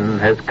Hessian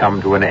has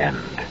come to an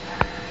end.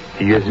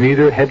 He is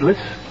neither headless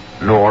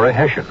nor a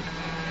Hessian.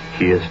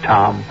 He is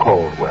Tom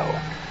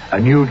Caldwell, a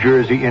New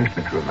Jersey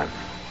infantryman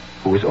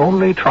who is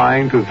only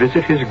trying to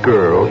visit his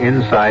girl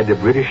inside the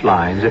British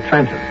lines at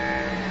Trenton.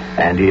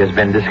 And he has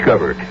been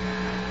discovered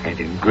and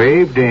in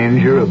grave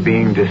danger of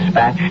being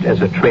dispatched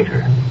as a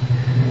traitor.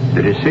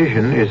 The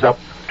decision is up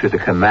to the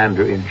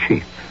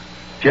commander-in-chief.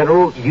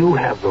 General, you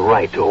have the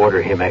right to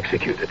order him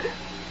executed.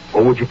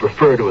 Or would you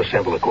prefer to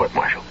assemble a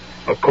court-martial?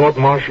 A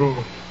court-martial?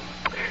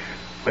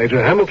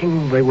 Major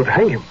Hamilton, they would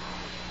hang him.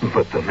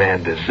 But the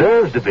man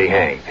deserves to be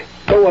hanged.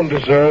 No one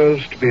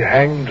deserves to be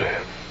hanged.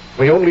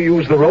 We only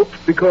use the rope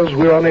because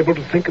we're unable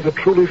to think of a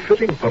truly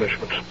fitting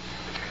punishment.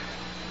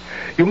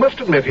 You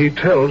must admit he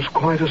tells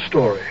quite a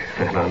story.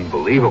 An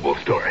unbelievable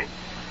story.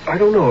 I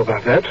don't know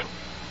about that.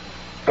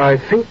 I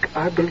think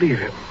I believe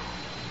him.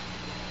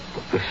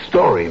 But the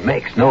story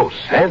makes no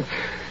sense.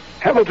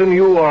 Hamilton,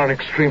 you are an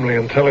extremely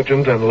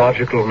intelligent and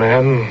logical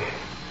man,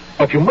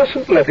 but you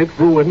mustn't let it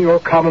ruin your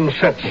common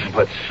sense.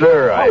 But,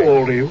 sir, How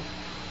old are you?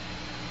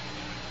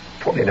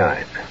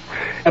 29.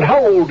 And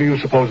how old do you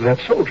suppose that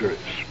soldier is?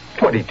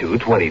 22,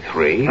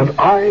 23. And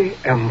I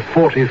am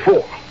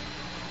 44.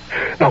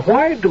 Now,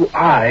 why do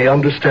I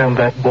understand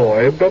that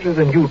boy better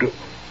than you do?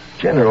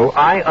 General,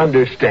 I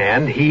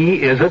understand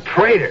he is a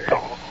traitor.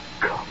 Oh,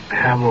 come,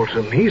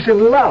 Hamilton. He's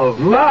in love.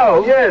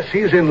 Love? Yes,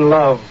 he's in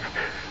love.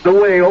 The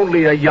way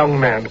only a young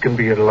man can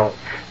be in love.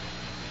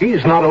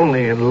 He's not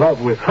only in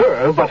love with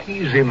her, but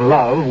he's in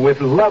love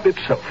with love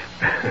itself.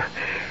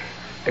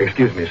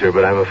 Excuse me, sir,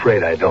 but I'm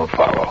afraid I don't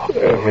follow.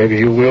 Maybe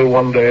you will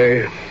one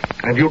day,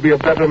 and you'll be a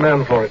better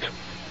man for it.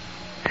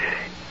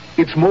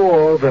 It's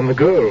more than the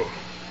girl.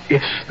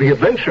 It's the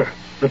adventure,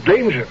 the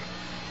danger.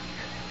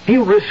 He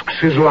risks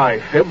his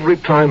life every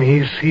time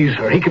he sees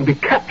her. He can be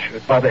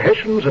captured by the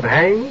Hessians and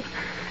hanged.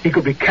 He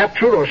could be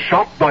captured or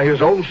shot by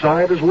his own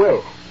side as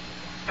well.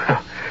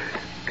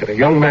 Can a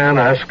young man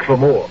ask for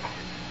more?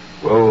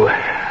 Well,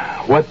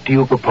 what do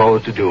you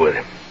propose to do with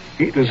him?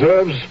 He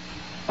deserves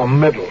a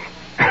medal.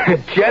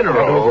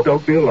 General!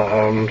 Don't be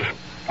alarmed.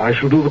 I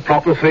shall do the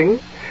proper thing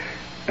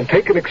and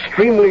take an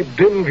extremely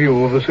dim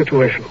view of the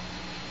situation.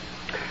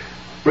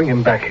 Bring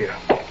him back here.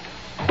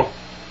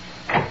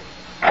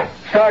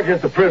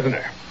 Sergeant, the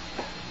prisoner.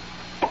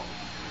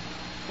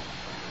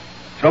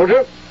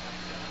 Soldier,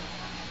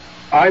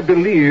 I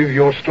believe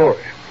your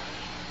story.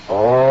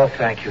 Oh,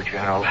 thank you,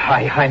 General.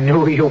 I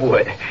knew you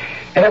would.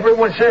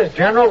 Everyone says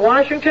General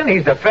Washington,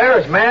 he's the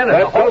fairest man in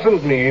the That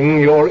doesn't mean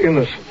you're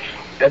innocent.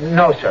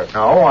 No, sir.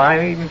 No,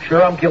 I'm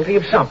sure I'm guilty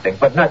of something,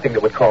 but nothing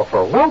that would call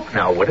for a rope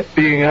now, would it?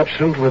 Being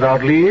absent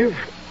without leave,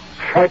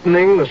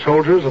 frightening the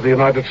soldiers of the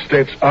United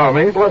States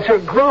Army. Well, sir,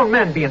 grown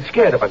men being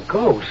scared of a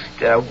ghost,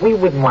 we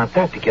wouldn't want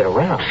that to get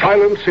around.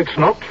 Silence, it's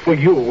not for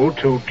you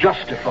to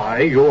justify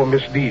your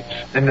misdeeds.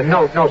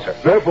 No, sir.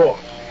 Therefore,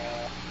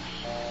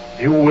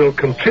 you will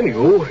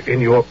continue in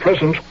your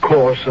present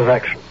course of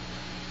action.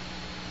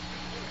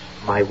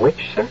 My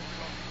which, sir?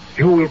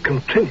 You will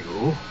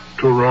continue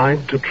to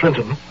ride to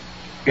Trenton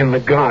in the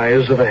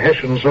guise of a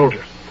Hessian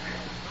soldier.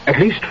 At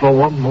least for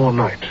one more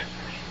night.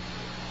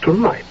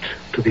 Tonight,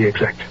 to be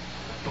exact.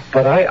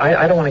 But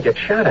I don't want to get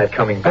shot at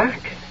coming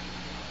back.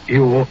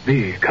 You won't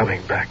be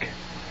coming back.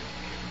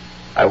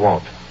 I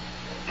won't.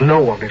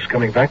 No one is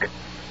coming back.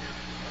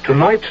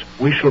 Tonight,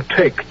 we shall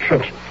take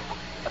Trenton.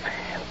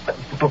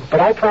 But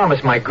I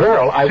promised my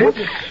girl I would...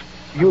 Since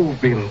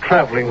you've been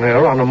traveling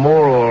there on a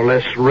more or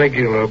less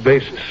regular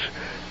basis,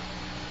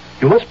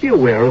 you must be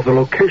aware of the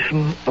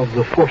location of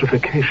the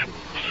fortifications.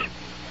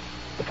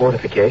 The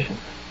fortification?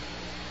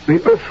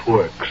 The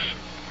earthworks,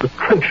 the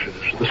trenches,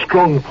 the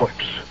strong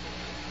points.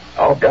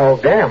 Oh,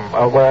 damn.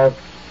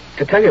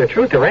 To tell you the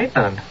truth, there ain't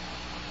none.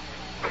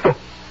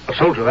 A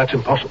soldier, that's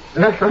impossible.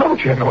 No,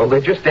 General,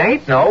 there just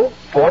ain't no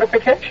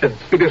fortifications.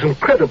 It is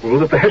incredible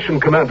that the Hessian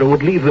commander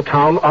would leave the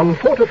town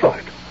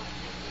unfortified.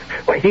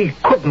 Why, he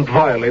couldn't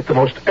violate the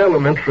most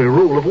elementary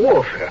rule of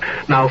warfare.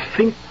 Now,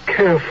 think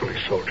carefully,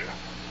 soldier.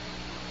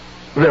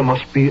 There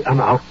must be an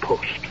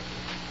outpost.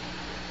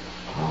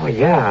 Oh,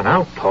 yeah, an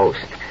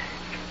outpost.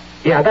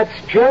 Yeah,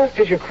 that's just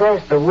as you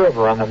cross the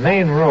river on the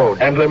main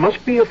road. And there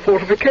must be a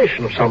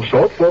fortification of some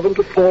sort for them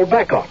to fall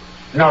back on.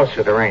 No,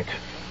 sir, there ain't.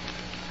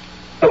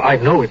 Well, I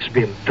know it's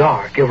been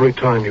dark every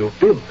time you've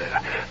been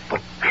there,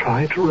 but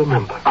try to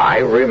remember. I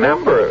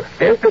remember.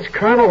 There's this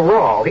Colonel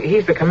Rawl.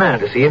 He's the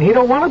commander, see, and he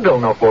don't want to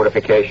build no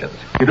fortifications.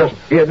 He doesn't?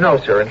 Yeah, no,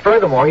 sir. And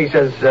furthermore, he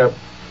says,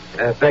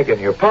 begging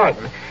your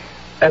pardon,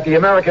 that the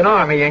American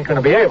army ain't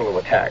going to be able to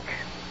attack.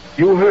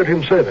 You heard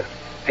him say that?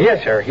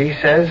 Yes, sir. He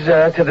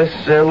says to this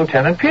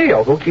Lieutenant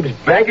Peel, who keeps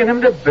begging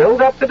him to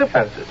build up the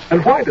defenses.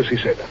 And why does he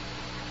say that?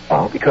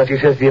 Well, because he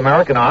says the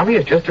American army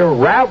is just a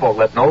rabble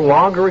that no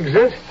longer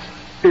exists.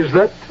 Is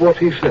that what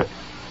he said?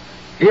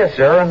 Yes,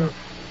 sir, and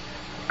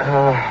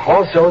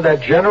also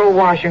that General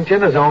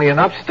Washington is only an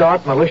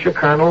upstart militia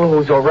colonel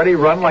who's already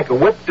run like a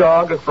whipped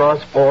dog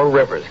across 4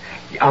 rivers.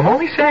 I'm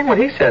only saying what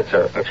he said,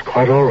 sir. That's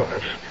quite all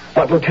right.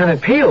 But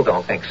Lieutenant Peel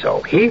don't think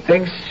so. He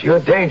thinks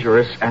you're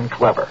dangerous and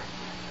clever.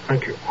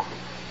 Thank you.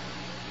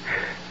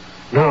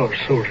 Now,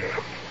 soldier,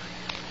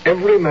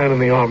 every man in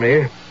the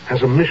army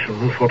has a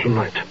mission for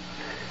tonight.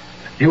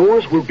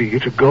 Yours will be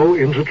to go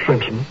into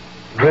Trenton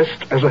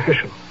dressed as a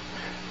Hessian.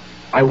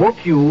 I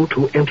want you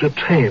to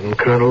entertain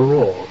Colonel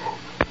Rawl.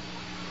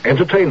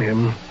 Entertain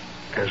him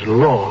as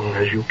long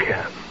as you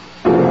can.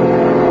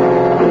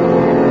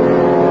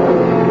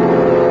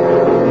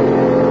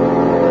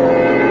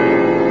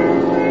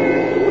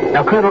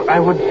 Now, Colonel, I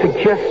would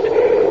suggest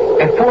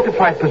a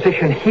fortified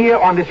position here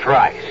on this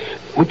rise,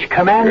 which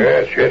commands...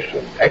 Yes,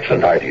 an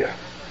excellent idea.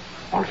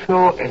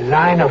 Also a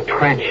line of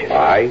trenches.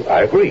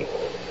 I agree.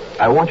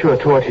 I want your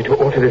authority to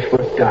order this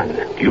work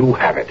done. You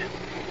have it.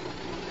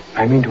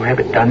 I mean to have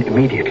it done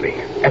immediately.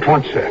 At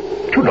once, sir.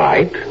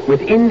 Tonight?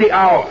 Within the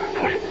hour.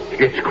 But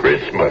it's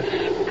Christmas.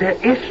 There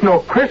is no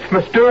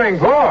Christmas during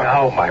war.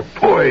 Now, my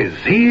boy,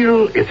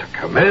 zeal is a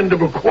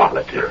commendable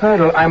quality.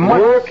 Colonel, I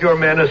must... Work your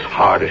men as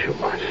hard as you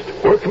must.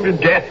 Work them to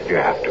death if you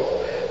have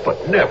to.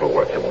 But never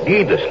work them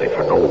needlessly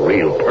for no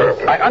real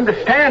purpose. I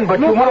understand, but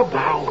Look you must...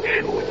 about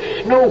you.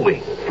 It's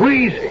snowing,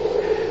 freezing.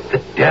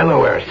 The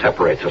Delaware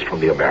separates us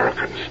from the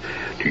Americans.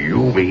 Do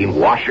you mean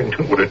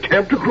Washington would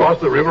attempt to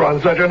cross the river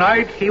on such a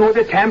night? He would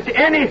attempt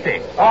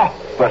anything. Oh,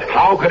 but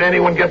how could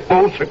anyone get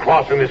boats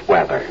across in this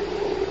weather?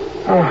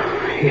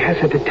 Oh, he has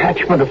a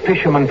detachment of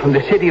fishermen from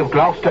the city of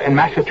Gloucester in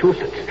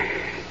Massachusetts.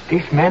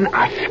 These men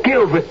are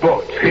skilled with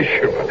boats.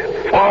 Fishermen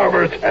and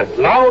farmers and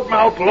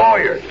loudmouth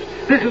lawyers.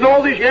 This is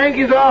all these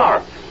Yankees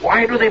are.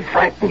 Why do they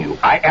frighten you?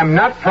 I am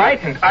not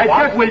frightened.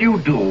 What will you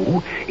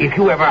do if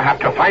you ever have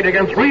to fight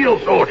against real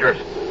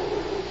soldiers?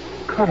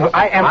 Colonel,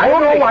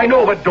 I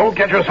know, but don't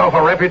get yourself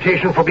a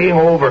reputation for being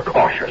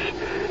overcautious.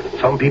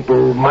 Some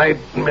people might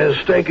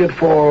mistake it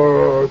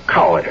for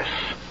cowardice.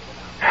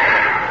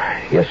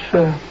 Yes,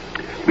 sir.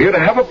 We are to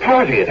have a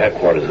party at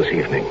headquarters this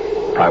evening.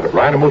 Private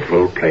Rhinomuth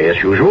will play as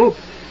usual.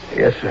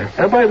 Yes, sir.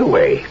 And by the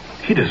way,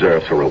 he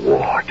deserves a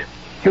reward.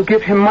 You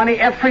give him money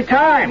every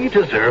time. He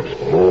deserves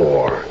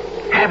more.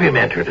 Have him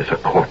entered as a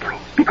corporal.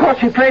 Because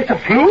he plays the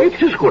flute?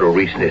 It's as good a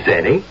reason as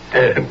any.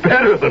 And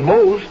better than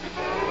most.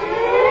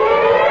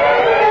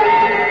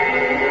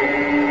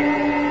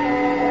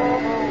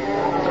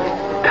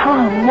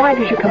 Tom, why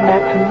did you come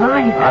back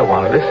tonight? I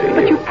wanted to see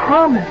But you. you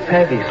promised.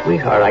 Peggy,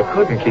 sweetheart, I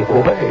couldn't keep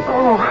away.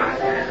 Oh,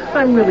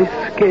 I'm really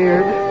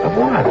scared. Of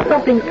what?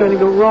 Something's going to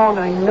go wrong.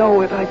 I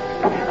know it.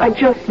 I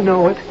just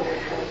know it.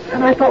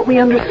 And I thought we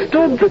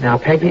understood that. Now,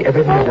 Peggy,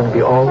 everything's going to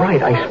be all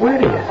right. I swear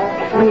to you.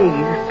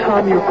 Please,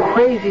 Tom, you're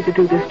crazy to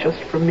do this just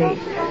for me.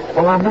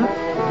 Well, I'm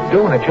not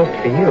doing it just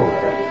for you.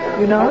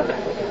 You're not?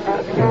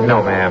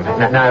 No, ma'am.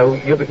 Now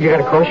you got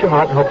to cross your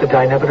heart and hope to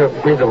die never to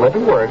breathe a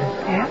living word.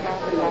 Yes?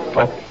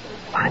 But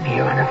I'm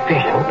here on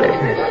official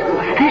business.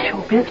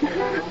 Official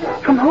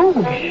business? From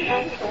whom?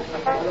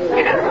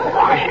 General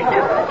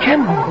Washington.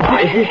 General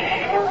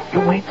Washington.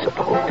 You ain't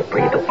supposed to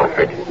breathe a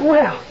word.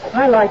 Well,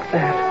 I like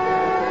that.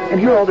 And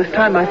here all this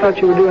time I thought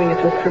you were doing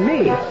it just for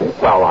me.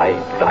 Well,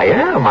 I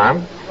am.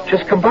 I'm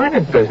just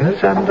combining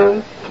business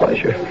and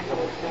pleasure.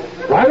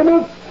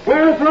 Rhinomuth?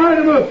 Where's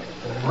Rhinomuth?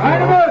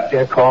 Rhinomuth!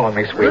 They're calling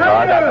me,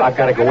 sweetheart. I've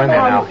got to go in there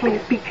now.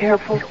 Please be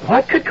careful.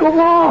 What could go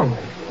wrong?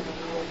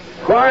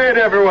 Quiet,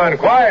 everyone,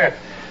 quiet.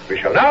 We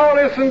shall now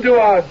listen to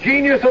our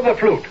genius of the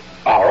flute,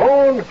 our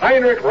own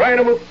Heinrich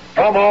Rhinomuth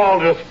from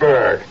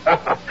Aldersburg.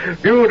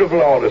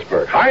 Beautiful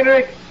Aldersburg.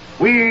 Heinrich,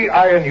 we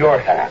are in your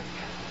hands.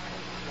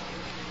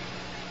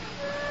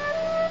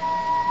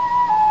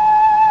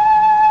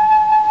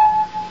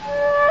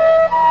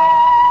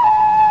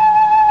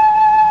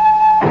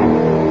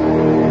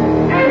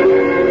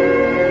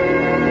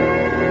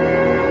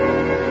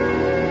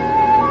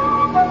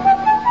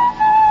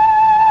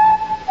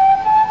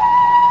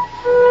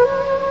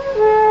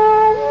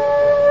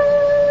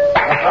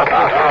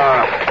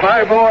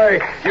 My boy,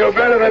 you're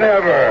better than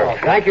ever.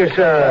 Thank you,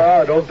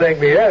 sir. Oh, don't thank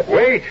me yet.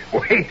 Wait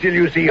till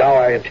you see how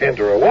I intend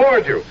to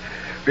reward you.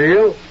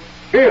 Peel.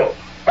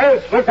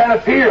 Where's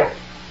Lieutenant Peel?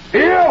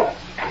 Peel!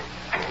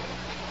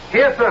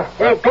 Yes, sir.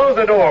 Well, close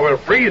the door. We'll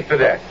freeze to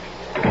death.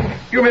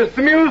 You missed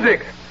the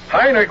music.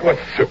 Heinrich was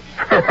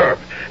superb.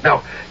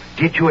 Now,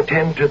 did you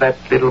attend to that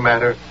little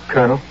matter,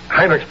 Colonel?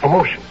 Heinrich's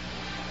promotion?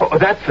 Oh,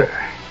 that, sir.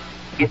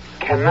 It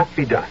cannot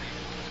be done.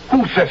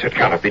 Who says it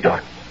cannot be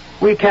done?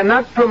 We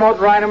cannot promote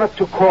Rhinomuth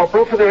to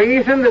corporal for the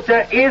reason that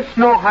there is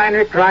no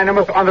Heinrich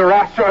Rhinomuth on the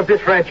roster of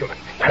this regiment.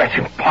 That's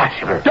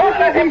impossible. Don't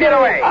let him get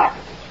away.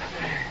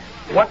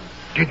 What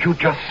did you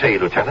just say,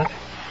 Lieutenant?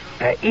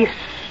 There is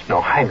no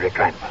Heinrich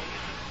Rhinomuth.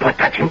 But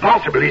that's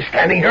impossible. He's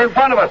standing here in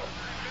front of us.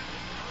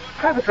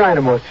 Private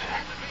Rhinomuth,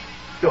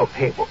 your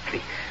paper,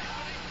 please.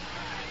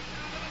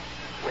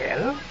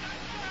 Well?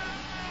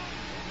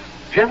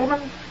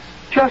 Gentlemen,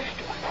 just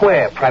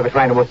where, Private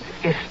Rhinomuth,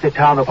 is the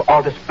town of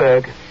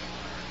Aldersburg?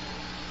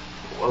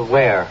 Well,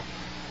 where?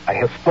 I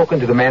have spoken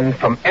to the men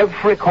from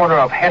every corner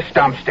of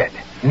Hesse-Darmstadt.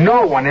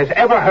 No one has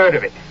ever heard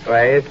of it.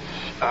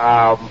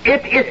 Well,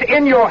 It is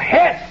in your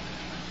head.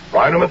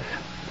 Rhinomuth,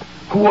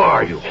 who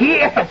are you? He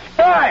is a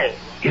spy.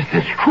 Is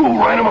this true,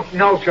 Rhinomuth?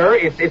 No, sir,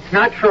 it's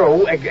not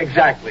true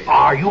exactly.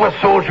 Are you a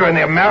soldier in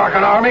the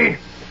American Army?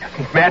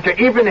 Doesn't matter.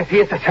 Even if he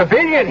is a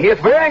civilian, he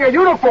is wearing a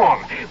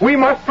uniform. We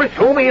must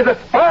presume he is a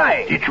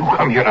spy. Did you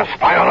come here to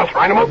spy on us,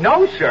 Rhinomuth?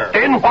 No, sir.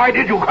 Then why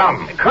did you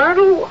come?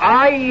 Colonel,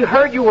 I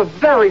heard you were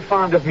very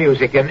fond of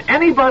music, and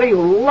anybody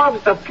who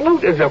loves the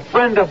flute is a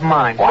friend of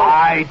mine.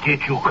 Why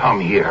did you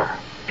come here?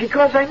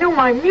 Because I knew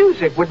my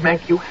music would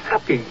make you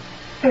happy.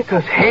 Let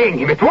us hang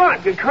him at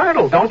once.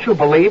 Colonel, don't you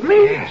believe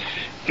me?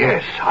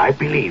 Yes, I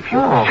believe you.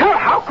 Oh. Sir,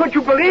 how could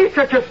you believe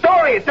such a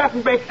story? It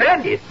doesn't make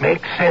sense. It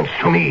makes sense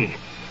to me.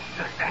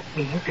 Does that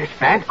mean this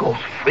man goes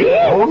free?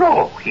 Oh,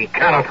 no, he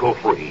cannot go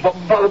free.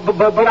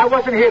 But I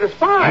wasn't here to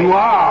spy. You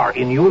are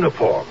in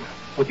uniform.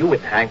 well, you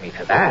wouldn't hang me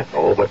for that.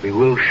 Oh, but we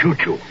will shoot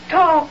you.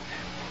 Tom!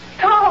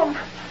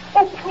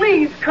 Oh,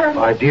 please, Colonel.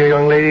 My dear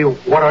young lady,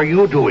 what are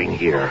you doing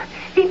here?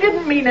 He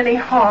didn't mean any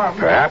harm.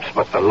 Perhaps,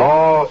 but the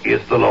law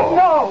is the law.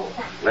 No.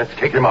 Let's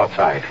take him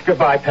outside.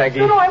 Goodbye, Peggy.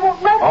 No, I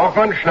won't let him.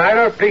 Hoffman,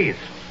 Schneider, please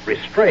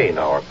restrain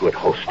our good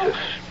hostess.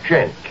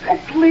 Gently. Oh,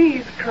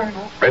 please,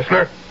 Colonel.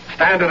 Pressler,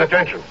 stand at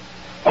attention.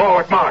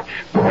 Forward march.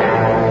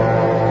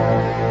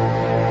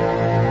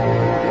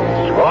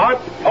 Squad,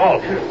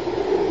 halt.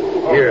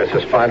 Here's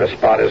as fine a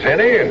spot as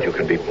any, and you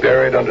can be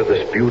buried under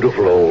this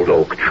beautiful old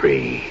oak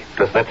tree.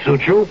 Does that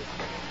suit you?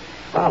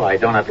 Well, I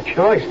don't have a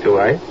choice, do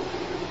I?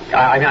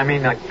 I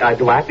mean,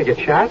 do I have to get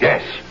shot?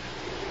 Yes.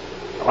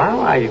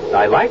 Well,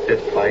 I like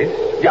this place.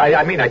 Yeah,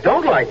 I mean, I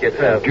don't like it.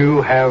 Do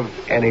you have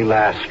any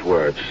last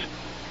words?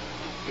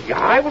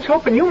 I was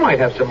hoping you might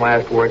have some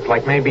last words,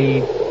 like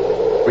maybe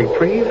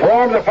reprieve.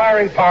 Form the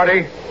firing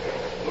party.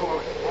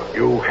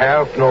 You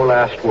have no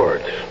last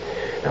words.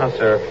 No,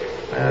 sir.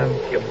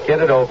 Get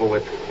it over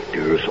with. Do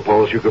you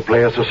suppose you could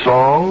play us a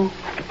song?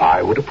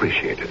 I would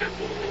appreciate it.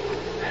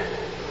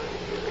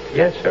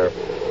 Yes, sir.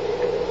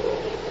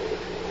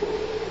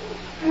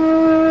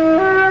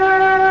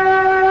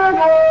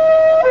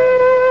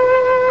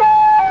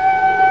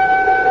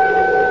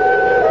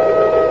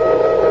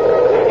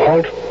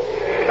 Halt.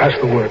 That's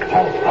the word.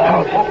 Halt.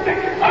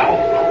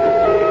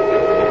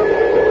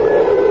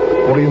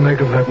 What do you make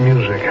of that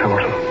music,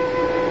 Hamilton?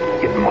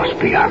 It must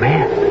be our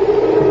man.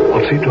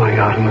 What's he doing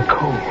out in the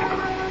cold?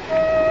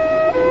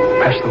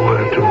 Pass the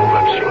word to move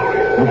up slowly.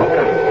 Move up.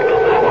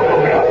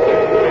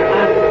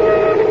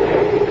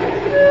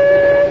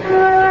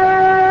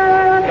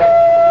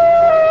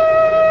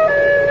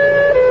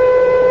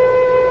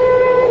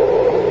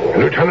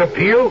 Lieutenant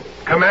Peel,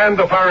 command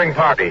the firing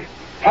party.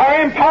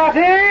 Firing party!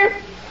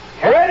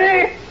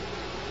 Ready!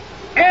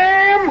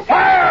 Aim!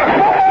 Fire!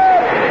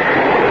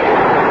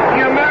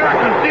 The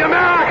Americans! The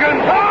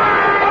Americans!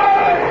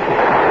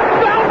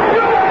 Don't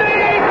shoot me!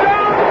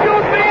 Don't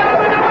shoot me!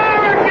 I'm an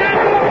American!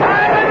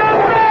 I'm an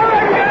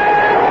American!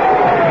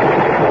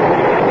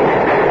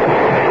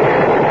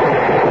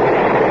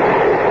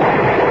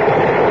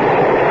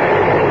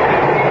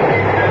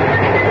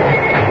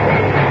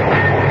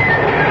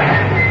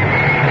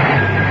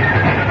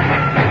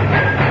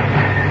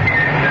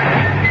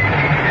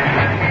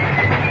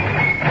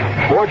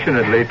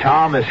 Fortunately,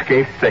 Tom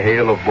escaped the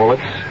hail of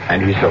bullets,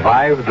 and he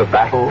survived the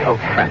Battle of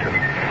Trenton,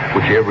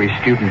 which every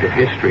student of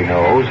history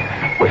knows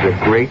was a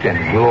great and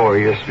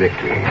glorious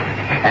victory.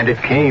 And it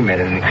came at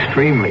an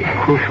extremely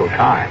crucial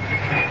time.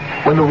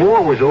 When the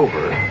war was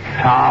over,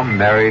 Tom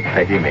married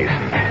Peggy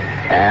Mason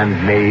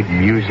and made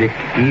music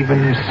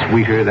even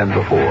sweeter than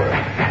before.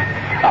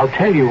 I'll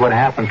tell you what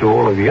happened to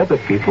all of the other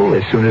people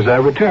as soon as I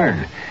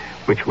return,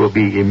 which will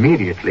be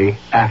immediately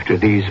after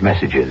these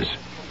messages.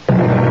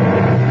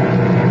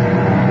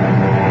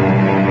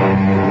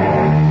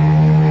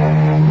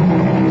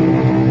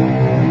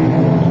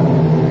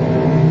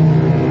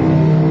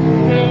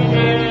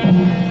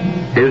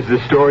 Is the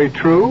story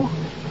true?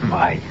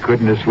 My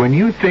goodness, when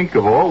you think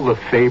of all the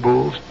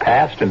fables,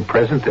 past and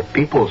present, that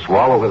people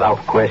swallow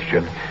without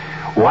question,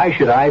 why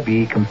should I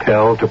be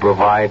compelled to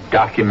provide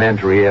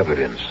documentary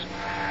evidence?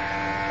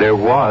 There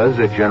was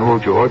a General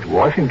George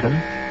Washington.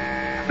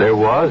 There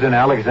was an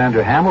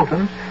Alexander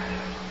Hamilton.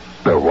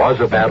 There was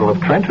a Battle of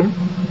Trenton,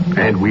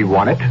 and we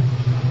won it.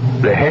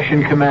 The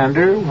Hessian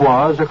commander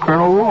was a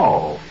Colonel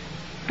Rahl.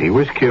 He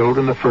was killed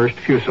in the first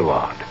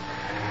fusillade.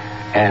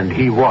 And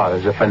he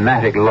was a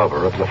fanatic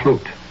lover of the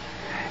flute.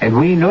 And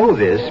we know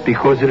this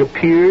because it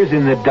appears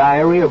in the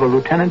diary of a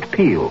Lieutenant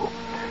Peel,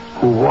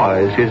 who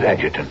was his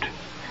adjutant.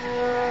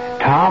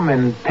 Tom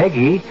and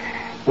Peggy,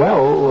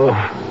 well,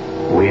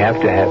 we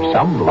have to have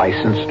some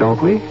license, don't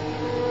we?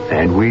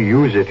 And we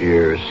use it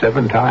here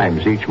 7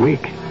 times each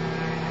week.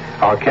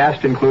 Our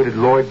cast included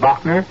Lloyd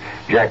Bachner,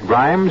 Jack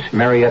Grimes,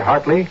 Mariette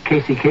Hartley,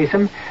 Casey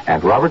Kasem,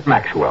 and Robert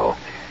Maxwell.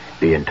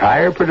 The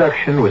entire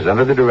production was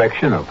under the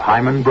direction of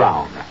Hyman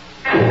Brown.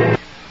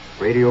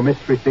 Radio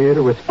Mystery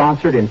Theater was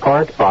sponsored in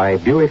part by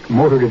Buick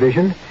Motor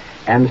Division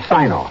and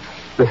Sinoff,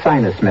 the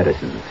sinus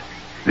medicines.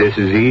 This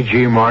is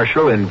E.G.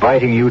 Marshall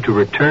inviting you to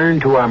return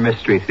to our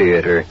Mystery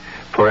Theater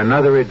for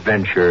another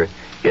adventure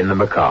in the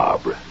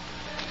macabre.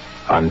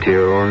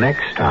 Until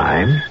next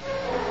time,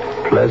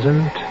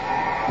 pleasant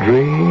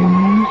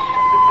dreams.